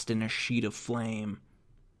collapsed in a sheet of flame.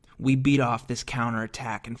 We beat off this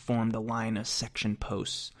counterattack and formed a line of section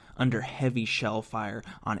posts, under heavy shell fire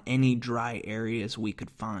on any dry areas we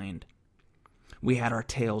could find. We had our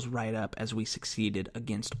tails right up as we succeeded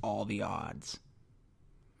against all the odds.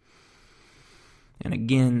 And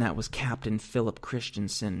again, that was Captain Philip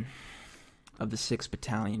Christensen of the 6th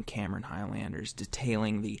Battalion Cameron Highlanders,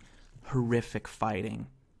 detailing the horrific fighting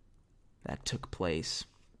that took place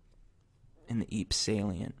in the Ypres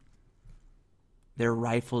salient. Their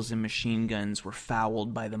rifles and machine guns were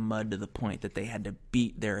fouled by the mud to the point that they had to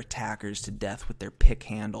beat their attackers to death with their pick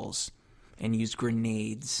handles and use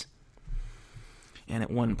grenades. And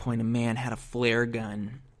at one point, a man had a flare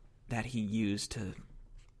gun that he used to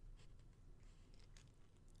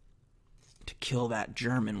kill that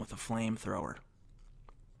German with a flamethrower.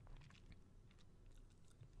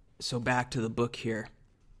 So back to the book here.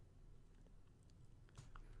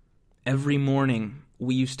 Every morning,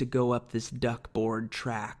 we used to go up this duckboard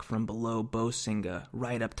track from below Bosinga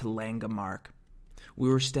right up to Langemark. We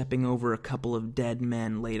were stepping over a couple of dead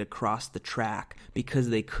men laid across the track because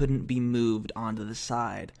they couldn't be moved onto the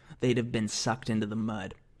side. They'd have been sucked into the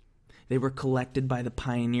mud. They were collected by the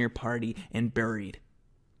pioneer party and buried.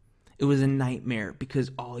 It was a nightmare because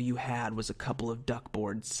all you had was a couple of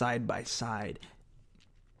duckboards side by side,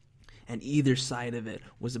 and either side of it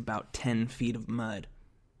was about 10 feet of mud,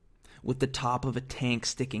 with the top of a tank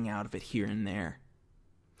sticking out of it here and there.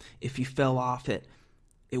 If you fell off it,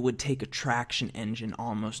 it would take a traction engine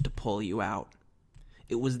almost to pull you out.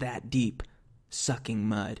 It was that deep, sucking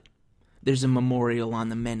mud. There's a memorial on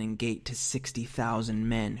the Menin Gate to 60,000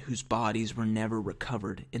 men whose bodies were never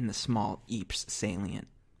recovered in the small Ypres salient.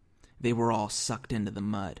 They were all sucked into the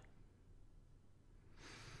mud.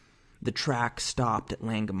 The track stopped at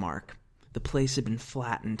Langemark. The place had been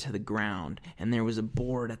flattened to the ground, and there was a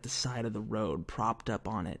board at the side of the road propped up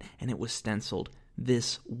on it, and it was stenciled,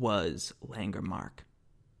 "This was Langemark."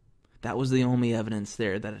 That was the only evidence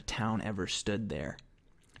there that a town ever stood there.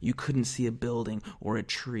 You couldn't see a building or a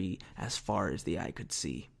tree as far as the eye could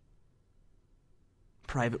see.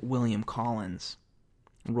 Private William Collins,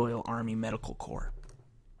 Royal Army Medical Corps.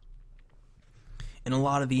 In a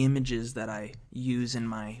lot of the images that I use in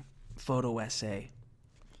my photo essay,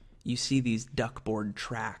 you see these duckboard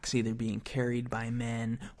tracks either being carried by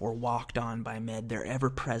men or walked on by men. They're ever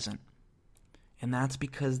present. And that's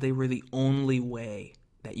because they were the only way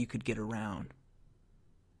that you could get around.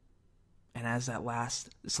 And as that last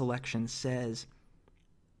selection says,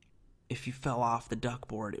 if you fell off the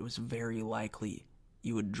duckboard, it was very likely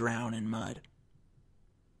you would drown in mud.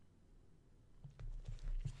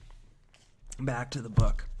 Back to the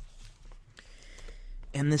book.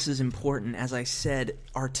 And this is important. As I said,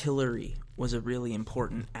 artillery was a really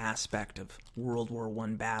important aspect of World War I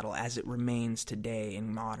battle, as it remains today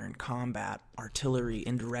in modern combat. Artillery,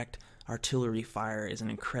 indirect artillery fire, is an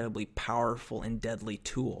incredibly powerful and deadly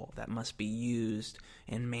tool that must be used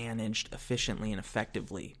and managed efficiently and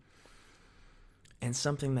effectively. And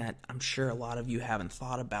something that I'm sure a lot of you haven't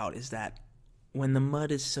thought about is that when the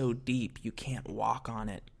mud is so deep you can't walk on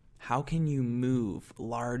it, how can you move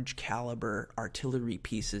large caliber artillery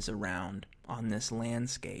pieces around on this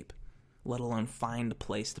landscape, let alone find a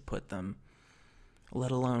place to put them,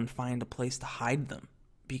 let alone find a place to hide them,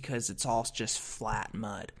 because it's all just flat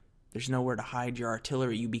mud. There's nowhere to hide your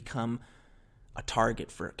artillery. You become a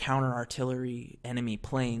target for counter-artillery. Enemy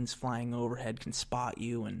planes flying overhead can spot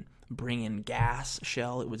you and bring in gas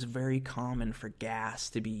shell. It was very common for gas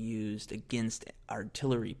to be used against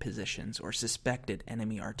artillery positions or suspected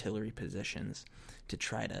enemy artillery positions to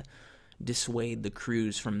try to dissuade the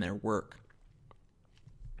crews from their work.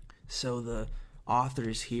 So the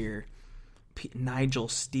authors here, Nigel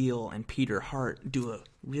Steele and Peter Hart, do a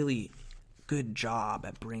really good job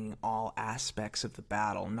at bringing all aspects of the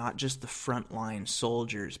battle, not just the frontline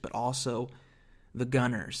soldiers, but also the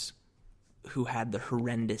gunners, who had the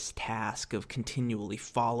horrendous task of continually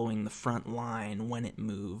following the front line when it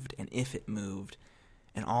moved and if it moved,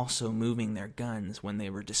 and also moving their guns when they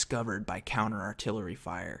were discovered by counter-artillery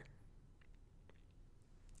fire.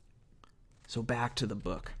 So back to the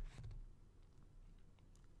book.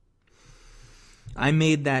 I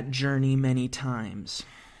made that journey many times.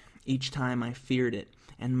 Each time I feared it,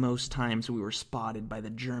 and most times we were spotted by the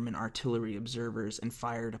German artillery observers and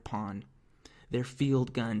fired upon. Their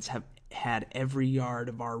field guns have had every yard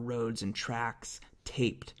of our roads and tracks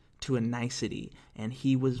taped to a nicety, and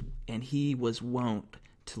he was wont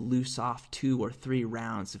to loose off 2 or 3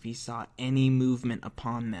 rounds if he saw any movement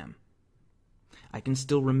upon them. I can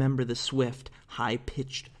still remember the swift,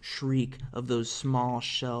 high-pitched shriek of those small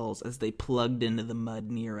shells as they plugged into the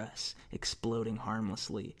mud near us, exploding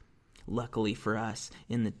harmlessly. Luckily for us,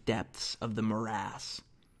 in the depths of the morass.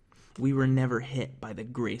 We were never hit by the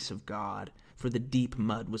grace of God, for the deep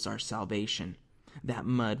mud was our salvation. That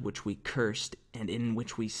mud which we cursed and in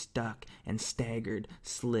which we stuck and staggered,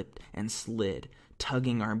 slipped and slid,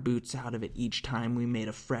 tugging our boots out of it each time we made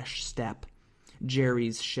a fresh step.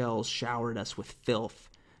 Jerry's shells showered us with filth.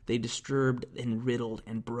 They disturbed and riddled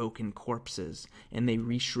and broken corpses, and they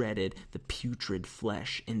reshredded the putrid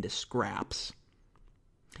flesh into scraps.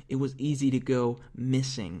 It was easy to go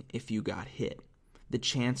missing if you got hit. The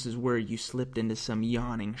chances were you slipped into some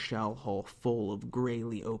yawning shell hole full of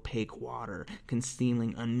grayly opaque water,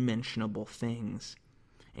 concealing unmentionable things,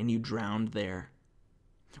 and you drowned there.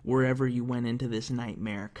 Wherever you went into this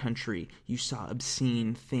nightmare country, you saw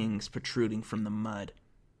obscene things protruding from the mud.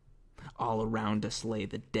 All around us lay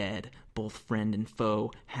the dead, both friend and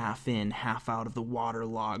foe, half in, half out of the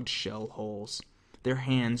water-logged shell holes. Their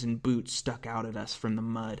hands and boots stuck out at us from the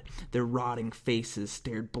mud. Their rotting faces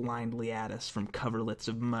stared blindly at us from coverlets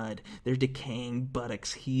of mud. Their decaying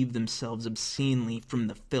buttocks heaved themselves obscenely from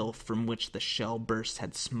the filth from which the shell bursts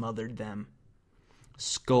had smothered them.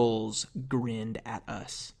 Skulls grinned at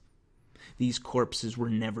us. These corpses were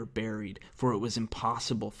never buried, for it was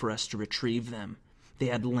impossible for us to retrieve them. They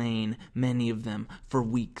had lain, many of them, for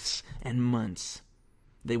weeks and months.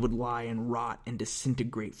 They would lie and rot and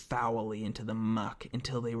disintegrate foully into the muck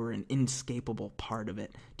until they were an inescapable part of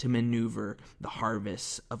it to maneuver the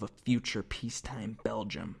harvests of a future peacetime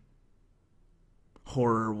Belgium.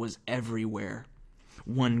 Horror was everywhere.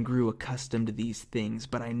 One grew accustomed to these things,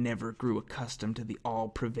 but I never grew accustomed to the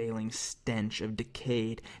all-prevailing stench of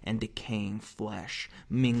decayed and decaying flesh,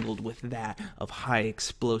 mingled with that of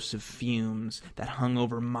high-explosive fumes that hung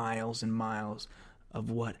over miles and miles of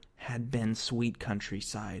what had been sweet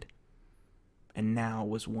countryside, and now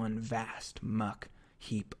was one vast muck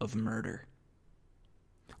heap of murder.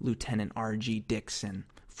 Lieutenant R.G. Dixon,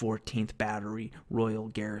 14th Battery, Royal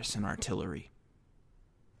Garrison Artillery.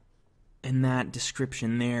 And that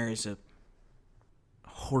description there is a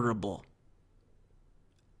horrible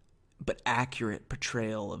but accurate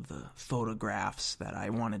portrayal of the photographs that I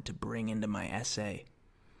wanted to bring into my essay.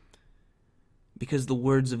 Because the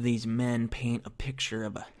words of these men paint a picture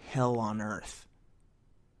of a hell on earth.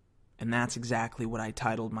 And that's exactly what I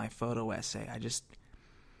titled my photo essay.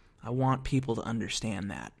 I want people to understand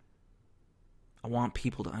that. I want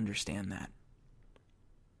people to understand that.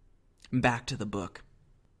 Back to the book.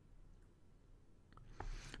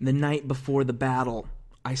 The night before the battle,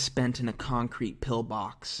 I spent in a concrete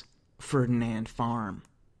pillbox, Ferdinand Farm.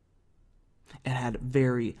 It had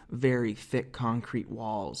very, very thick concrete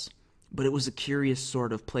walls, but it was a curious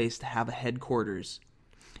sort of place to have a headquarters.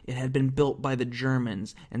 It had been built by the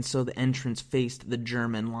Germans, and so the entrance faced the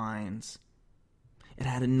German lines. It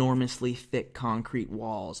had enormously thick concrete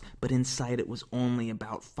walls, but inside it was only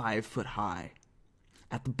about 5 foot high.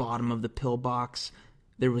 At the bottom of the pillbox,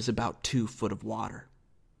 there was about 2 foot of water.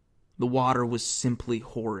 The water was simply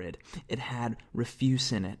horrid. It had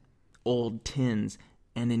refuse in it, old tins,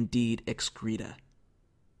 and indeed excreta.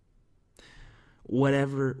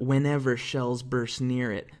 Whenever shells burst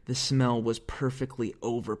near it, the smell was perfectly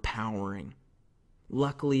overpowering.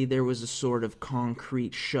 Luckily, there was a sort of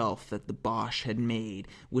concrete shelf that the Boche had made,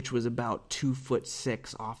 which was about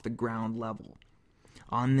 2'6" off the ground level.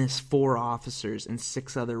 On this, 4 officers and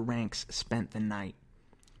 6 other ranks spent the night.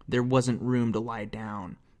 There wasn't room to lie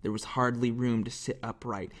down. There was hardly room to sit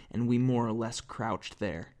upright, and we more or less crouched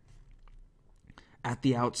there. At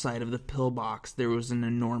the outside of the pillbox, there was an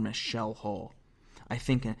enormous shell hole. I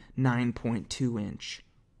think a 9.2 inch.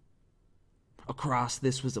 Across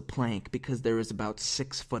this was a plank because there was about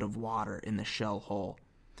 6 foot of water in the shell hole.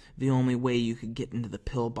 The only way you could get into the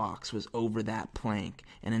pillbox was over that plank,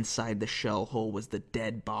 and inside the shell hole was the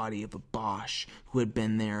dead body of a Boche who had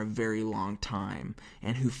been there a very long time,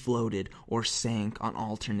 and who floated or sank on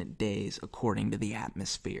alternate days according to the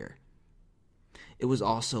atmosphere. It was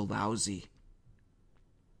also lousy.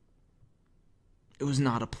 It was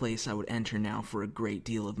not a place I would enter now for a great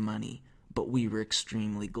deal of money, but we were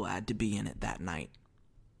extremely glad to be in it that night.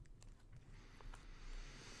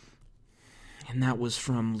 And that was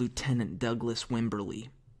from Lieutenant Douglas Wimberly,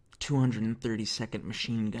 232nd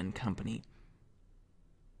Machine Gun Company.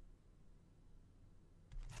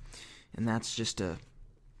 And that's just a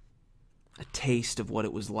taste of what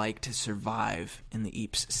it was like to survive in the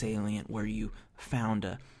Ypres salient, where you found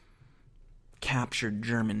a captured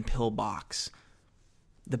German pillbox,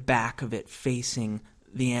 the back of it facing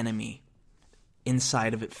the enemy,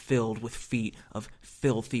 inside of it filled with feet of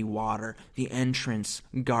filthy water, the entrance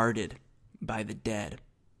guarded by the dead.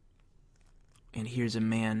 And here's a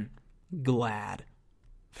man glad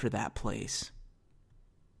for that place,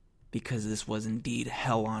 because this was indeed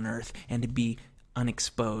hell on earth, and to be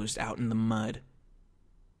unexposed out in the mud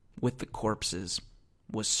with the corpses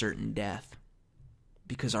was certain death,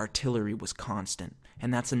 because artillery was constant.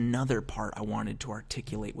 And that's another part I wanted to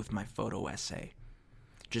articulate with my photo essay.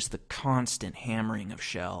 Just the constant hammering of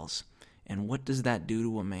shells. And what does that do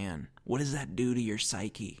to a man? What does that do to your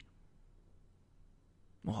psyche?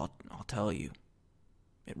 Well, I'll tell you.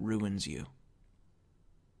 It ruins you.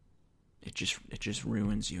 It just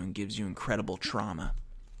ruins you and gives you incredible trauma.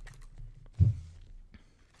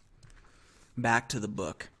 Back to the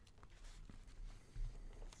book.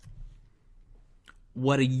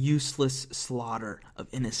 What a useless slaughter of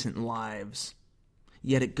innocent lives.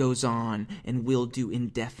 Yet it goes on and will do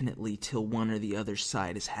indefinitely till one or the other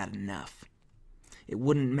side has had enough. It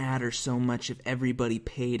wouldn't matter so much if everybody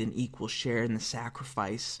paid an equal share in the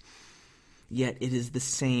sacrifice, yet it is the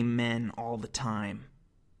same men all the time.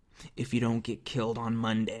 If you don't get killed on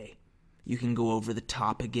Monday, you can go over the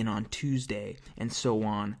top again on Tuesday, and so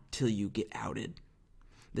on till you get outed.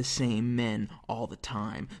 The same men all the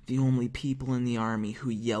time, the only people in the army who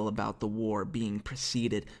yell about the war being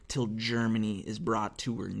preceded till Germany is brought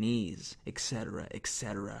to her knees, etc.,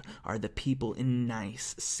 etc., are the people in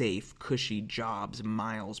nice, safe, cushy jobs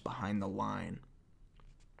miles behind the line.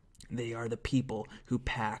 They are the people who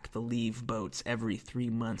pack the leave boats every 3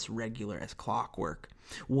 months regular as clockwork.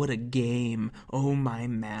 What a game! Oh, my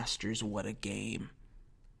masters, what a game!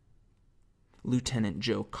 Lieutenant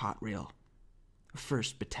Joe Cottrell,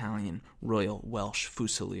 1st Battalion, Royal Welsh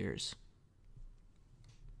Fusiliers.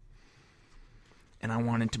 And I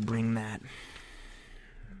wanted to bring that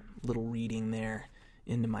little reading there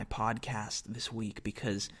into my podcast this week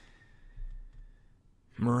because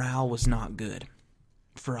morale was not good,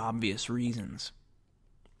 for obvious reasons.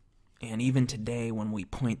 And even today, when we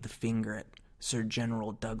point the finger at Sir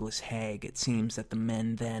General Douglas Haig, it seems that the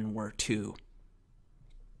men then were too.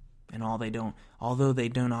 And although they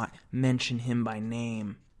do not mention him by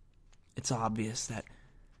name, it's obvious that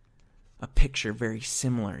a picture very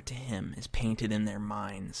similar to him is painted in their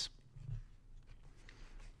minds.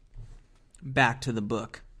 Back to the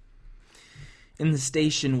book. In the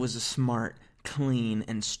station was a smart, clean,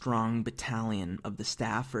 and strong battalion of the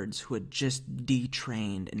Staffords who had just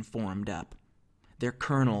detrained and formed up. Their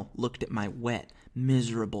colonel looked at my wet,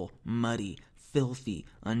 miserable, muddy, filthy,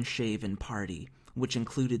 unshaven party, which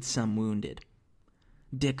included some wounded.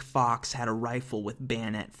 Dick Fox had a rifle with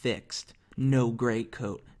bayonet fixed, no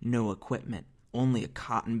greatcoat, no equipment, only a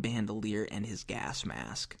cotton bandolier and his gas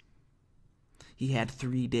mask. He had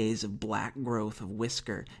 3 days of black growth of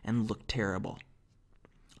whisker and looked terrible.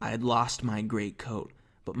 I had lost my greatcoat,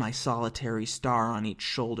 but my solitary star on each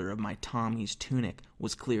shoulder of my Tommy's tunic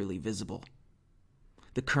was clearly visible.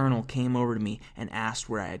 The colonel came over to me and asked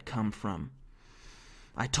where I had come from.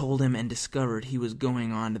 I told him and discovered he was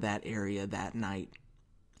going on to that area that night.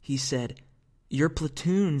 He said, "Your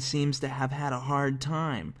platoon seems to have had a hard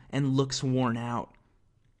time and looks worn out.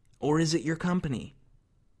 Or is it your company?"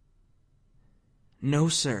 "No,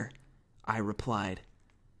 sir," I replied.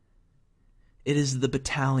 "It is the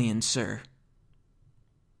battalion, sir."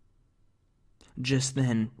 Just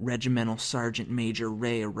then, Regimental Sergeant Major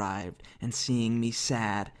Ray arrived, and seeing me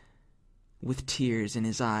sad, with tears in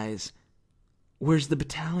his eyes, "Where's the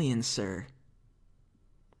battalion, sir?"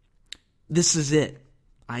 "This is it,"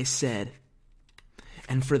 I said,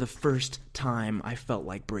 and for the first time I felt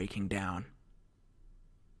like breaking down.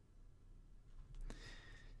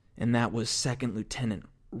 And that was 2nd Lieutenant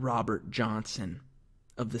Robert Johnson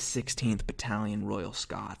of the 16th Battalion Royal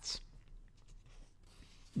Scots.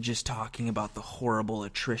 Just talking about the horrible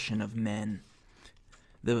attrition of men,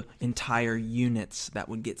 the entire units that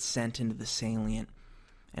would get sent into the salient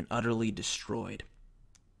and utterly destroyed.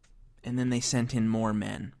 And then they sent in more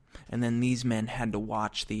men, and then these men had to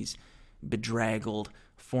watch these bedraggled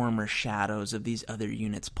former shadows of these other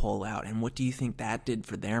units pull out. And what do you think that did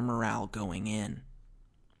for their morale going in?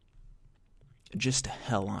 Just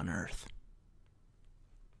hell on earth.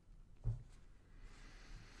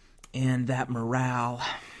 And that morale,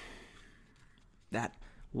 that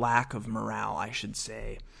lack of morale, I should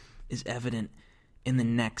say, is evident in the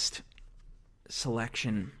next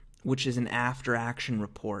selection, which is an after-action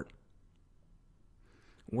report,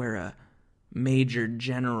 where a major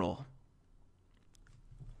general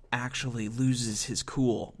actually loses his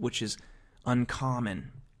cool, which is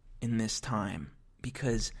uncommon in this time,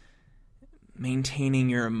 because maintaining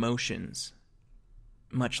your emotions,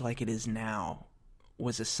 much like it is now,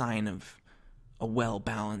 was a sign of a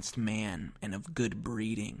well-balanced man and of good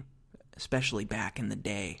breeding, especially back in the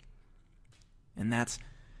day. And that's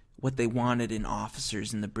what they wanted in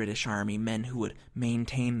officers in the British Army, men who would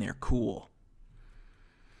maintain their cool.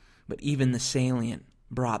 But even the salient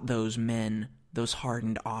brought those men, those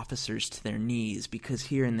hardened officers, to their knees, because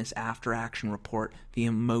here in this after-action report, the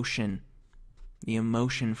emotion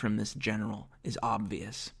from this general is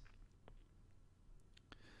obvious.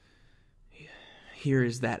 Here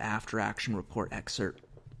is that after-action report excerpt.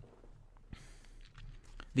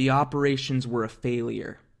 "The operations were a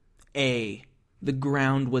failure. A. The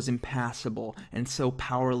ground was impassable, and so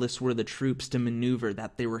powerless were the troops to maneuver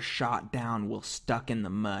that they were shot down while stuck in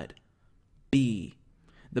the mud. B.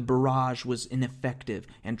 The barrage was ineffective,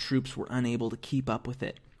 and troops were unable to keep up with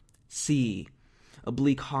it. C.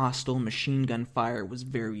 Oblique hostile machine gun fire was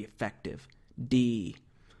very effective. D.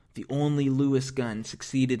 The only Lewis gun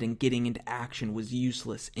succeeded in getting into action was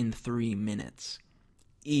useless in 3 minutes.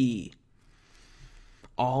 E.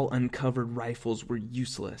 All uncovered rifles were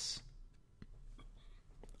useless.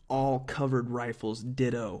 All covered rifles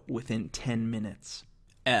ditto within 10 minutes.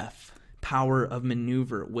 F. Power of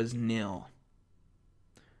maneuver was nil.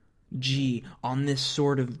 G. On this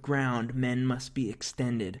sort of ground, men must be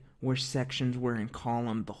extended. Where sections were in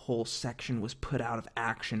column, the whole section was put out of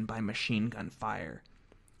action by machine gun fire.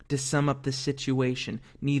 To sum up the situation,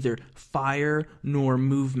 neither fire nor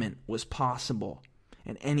movement was possible,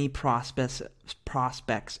 and any prospects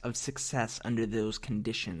of success under those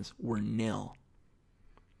conditions were nil.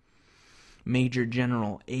 Major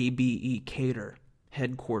General A.B.E. Cater,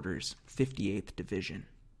 Headquarters, 58th Division."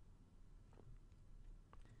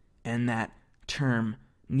 And that term,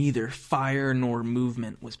 "neither fire nor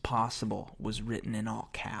movement was possible," was written in all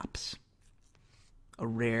caps. A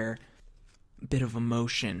rare bit of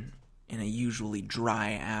emotion in a usually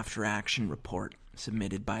dry after-action report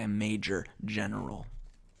submitted by a major general,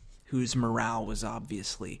 whose morale was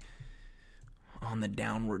obviously on the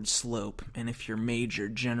downward slope. And if your major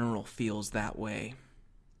general feels that way,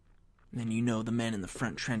 then you know the men in the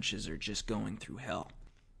front trenches are just going through hell.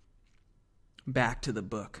 Back to the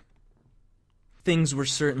book. Things were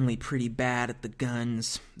certainly pretty bad at the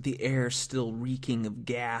guns, the air still reeking of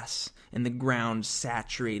gas, and the ground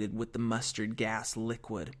saturated with the mustard gas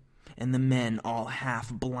liquid, and the men all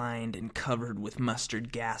half blind and covered with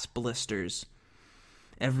mustard gas blisters.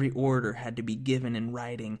 Every order had to be given in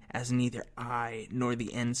writing, as neither I nor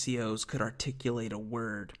the NCOs could articulate a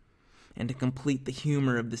word. And to complete the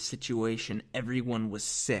humor of the situation, everyone was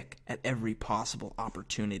sick at every possible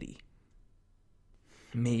opportunity.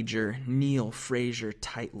 Major Neil Fraser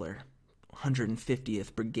Tytler,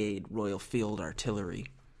 150th Brigade Royal Field Artillery.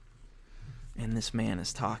 And this man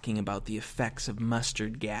is talking about the effects of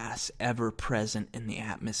mustard gas ever present in the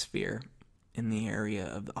atmosphere in the area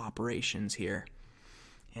of the operations here.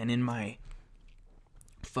 And in my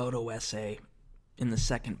photo essay, in the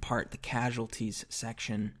second part, the casualties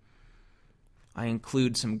section, I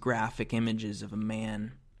include some graphic images of a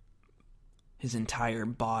man, his entire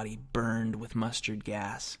body burned with mustard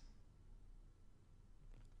gas,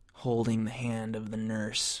 holding the hand of the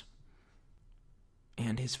nurse,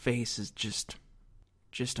 and his face is just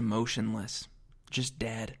emotionless, just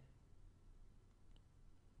dead.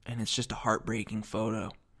 And it's just a heartbreaking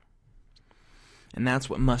photo. And that's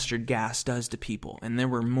what mustard gas does to people. And there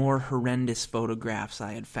were more horrendous photographs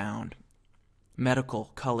I had found.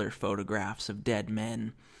 Medical color photographs of dead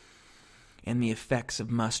men and the effects of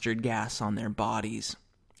mustard gas on their bodies.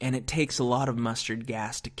 And it takes a lot of mustard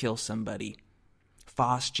gas to kill somebody.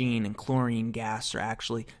 Phosgene and chlorine gas are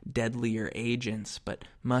actually deadlier agents, but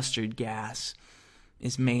mustard gas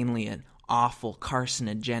is mainly an awful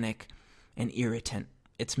carcinogenic and irritant.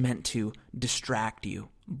 It's meant to distract you,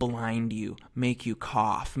 blind you, make you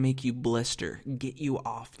cough, make you blister, get you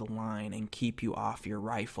off the line, and keep you off your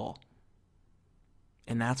rifle.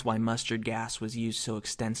 And that's why mustard gas was used so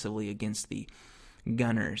extensively against the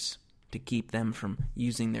gunners, to keep them from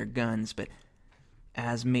using their guns. But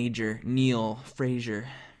as Major Neil Fraser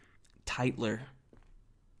Tytler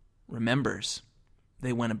remembers,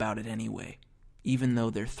 they went about it anyway. Even though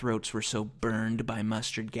their throats were so burned by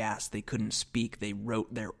mustard gas they couldn't speak, they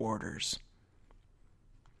wrote their orders.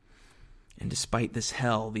 And despite this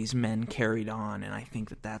hell, these men carried on, and I think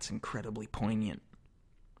that that's incredibly poignant.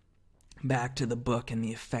 Back to the book and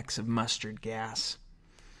the effects of mustard gas.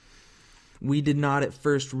 We did not at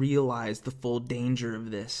first realize the full danger of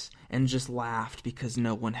this, and just laughed because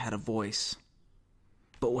no one had a voice.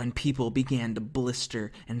 But when people began to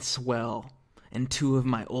blister and swell, and 2 of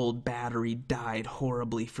my old battery died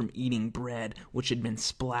horribly from eating bread which had been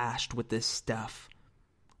splashed with this stuff,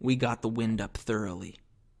 we got the wind up thoroughly.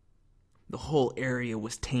 The whole area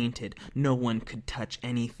was tainted. No one could touch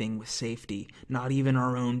anything with safety. Not even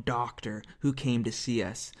our own doctor, who came to see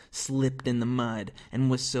us, slipped in the mud and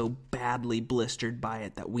was so badly blistered by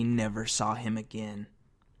it that we never saw him again.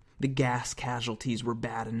 The gas casualties were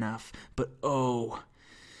bad enough, but oh,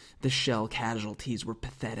 the shell casualties were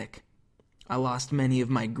pathetic. I lost many of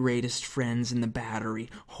my greatest friends in the battery,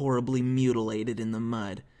 horribly mutilated in the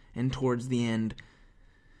mud, and towards the end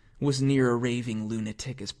was near a raving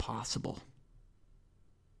lunatic as possible.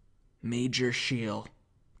 Major Shiel,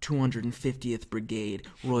 250th Brigade,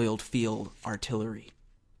 Royal Field Artillery.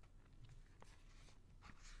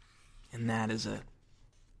 And that is a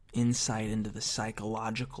insight into the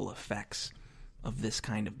psychological effects of this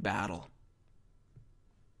kind of battle.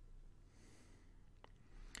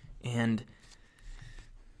 And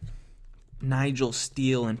Nigel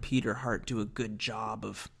Steele and Peter Hart do a good job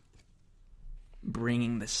of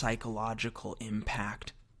bringing the psychological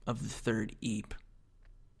impact of the Third Eep,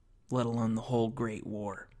 let alone the whole Great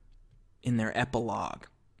War, in their epilogue,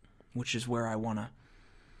 which is where I want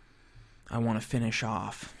to finish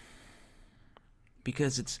off,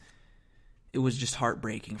 because it was just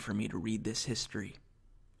heartbreaking for me to read this history,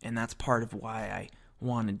 and that's part of why I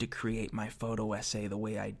wanted to create my photo essay the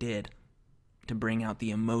way I did, to bring out the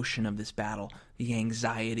emotion of this battle, the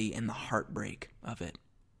anxiety and the heartbreak of it.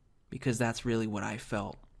 Because that's really what I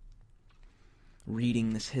felt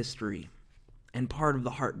reading this history. And part of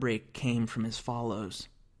the heartbreak came from as follows.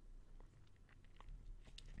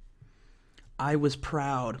 I was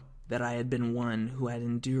proud that I had been one who had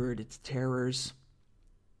endured its terrors.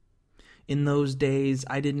 In those days,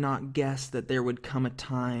 I did not guess that there would come a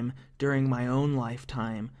time during my own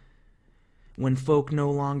lifetime when folk no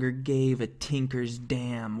longer gave a tinker's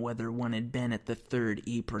damn whether one had been at the Third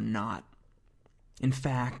Eep or not. In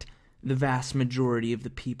fact, the vast majority of the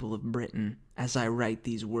people of Britain, as I write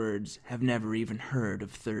these words, have never even heard of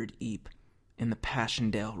Third Eep in the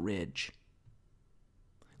Passchendaele Ridge.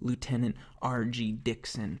 Lieutenant R.G.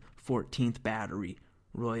 Dixon, 14th Battery,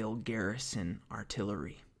 Royal Garrison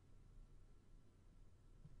Artillery.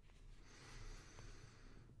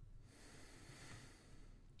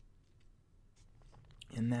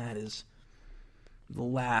 And that is the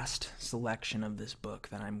last selection of this book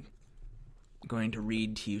that I'm going to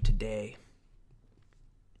read to you today.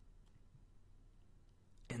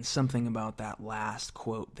 And something about that last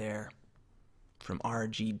quote there from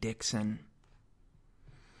R.G. Dixon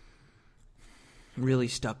really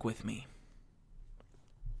stuck with me.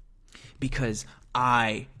 Because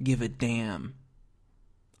I give a damn.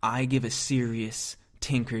 I give a serious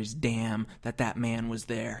tinker's damn that man was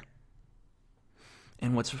there.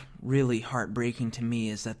 And what's really heartbreaking to me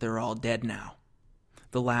is that they're all dead now.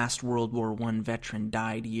 The last World War I veteran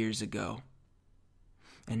died years ago.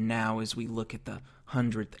 And now, as we look at the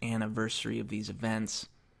 100th anniversary of these events,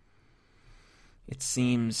 it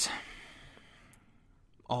seems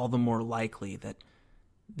all the more likely that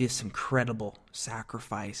this incredible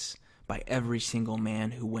sacrifice by every single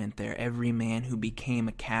man who went there, every man who became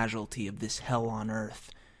a casualty of this hell on earth,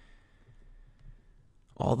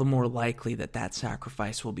 all the more likely that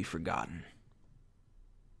sacrifice will be forgotten.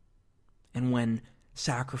 And when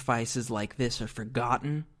sacrifices like this are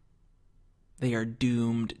forgotten, they are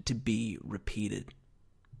doomed to be repeated.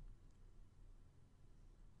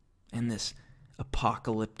 And this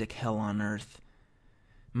apocalyptic hell on earth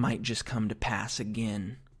might just come to pass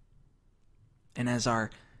again. And as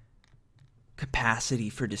our capacity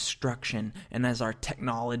for destruction and as our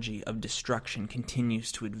technology of destruction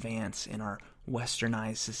continues to advance in our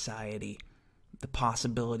westernized society, the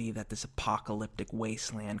possibility that this apocalyptic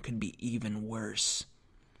wasteland could be even worse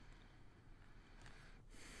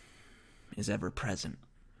is ever present.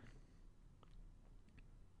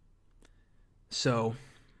 So,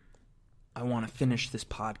 I want to finish this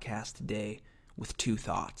podcast today with two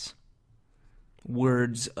thoughts.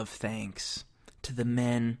 Words of thanks to the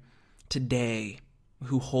men today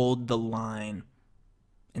who hold the line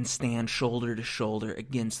and stand shoulder to shoulder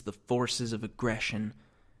against the forces of aggression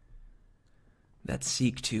that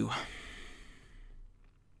seek to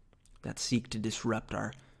disrupt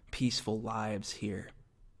our peaceful lives here,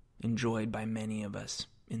 enjoyed by many of us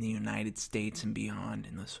in the United States and beyond,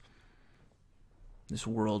 in this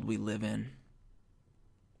world we live in.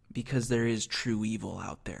 Because there is true evil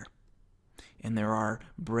out there. And there are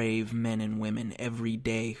brave men and women every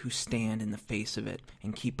day who stand in the face of it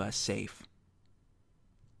and keep us safe.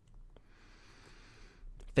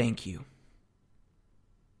 Thank you.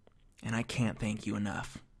 And I can't thank you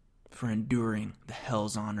enough for enduring the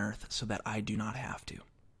hells on earth so that I do not have to.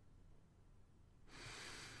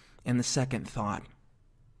 And the second thought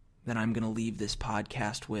that I'm going to leave this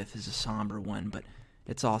podcast with is a somber one, but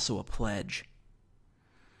it's also a pledge.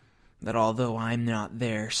 That although I'm not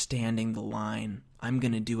there standing the line, I'm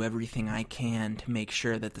going to do everything I can to make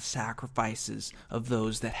sure that the sacrifices of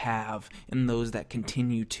those that have and those that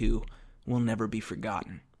continue to will never be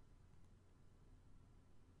forgotten.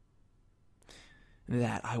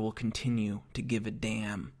 That I will continue to give a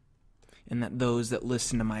damn, and that those that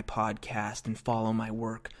listen to my podcast and follow my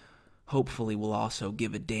work hopefully will also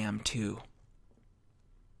give a damn too.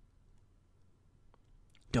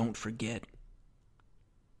 Don't forget.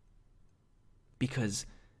 Because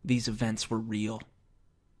these events were real.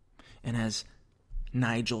 And as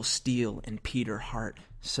Nigel Steele and Peter Hart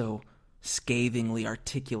so scathingly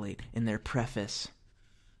articulate in their preface,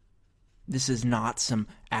 this is not some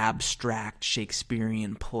abstract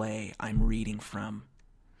Shakespearean play I'm reading from.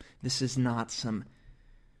 This is not some,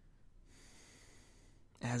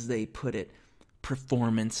 as they put it,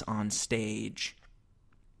 performance on stage.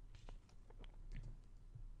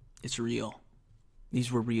 It's real.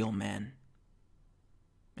 These were real men.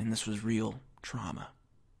 And this was real trauma.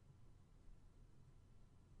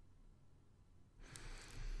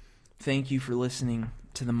 Thank you for listening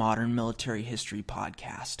to the Modern Military History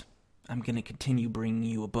Podcast. I'm going to continue bringing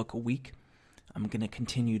you a book a week. I'm going to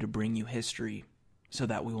continue to bring you history so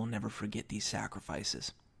that we will never forget these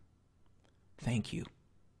sacrifices. Thank you.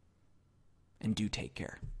 And do take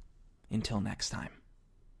care. Until next time.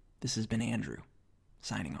 This has been Andrew,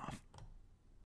 signing off.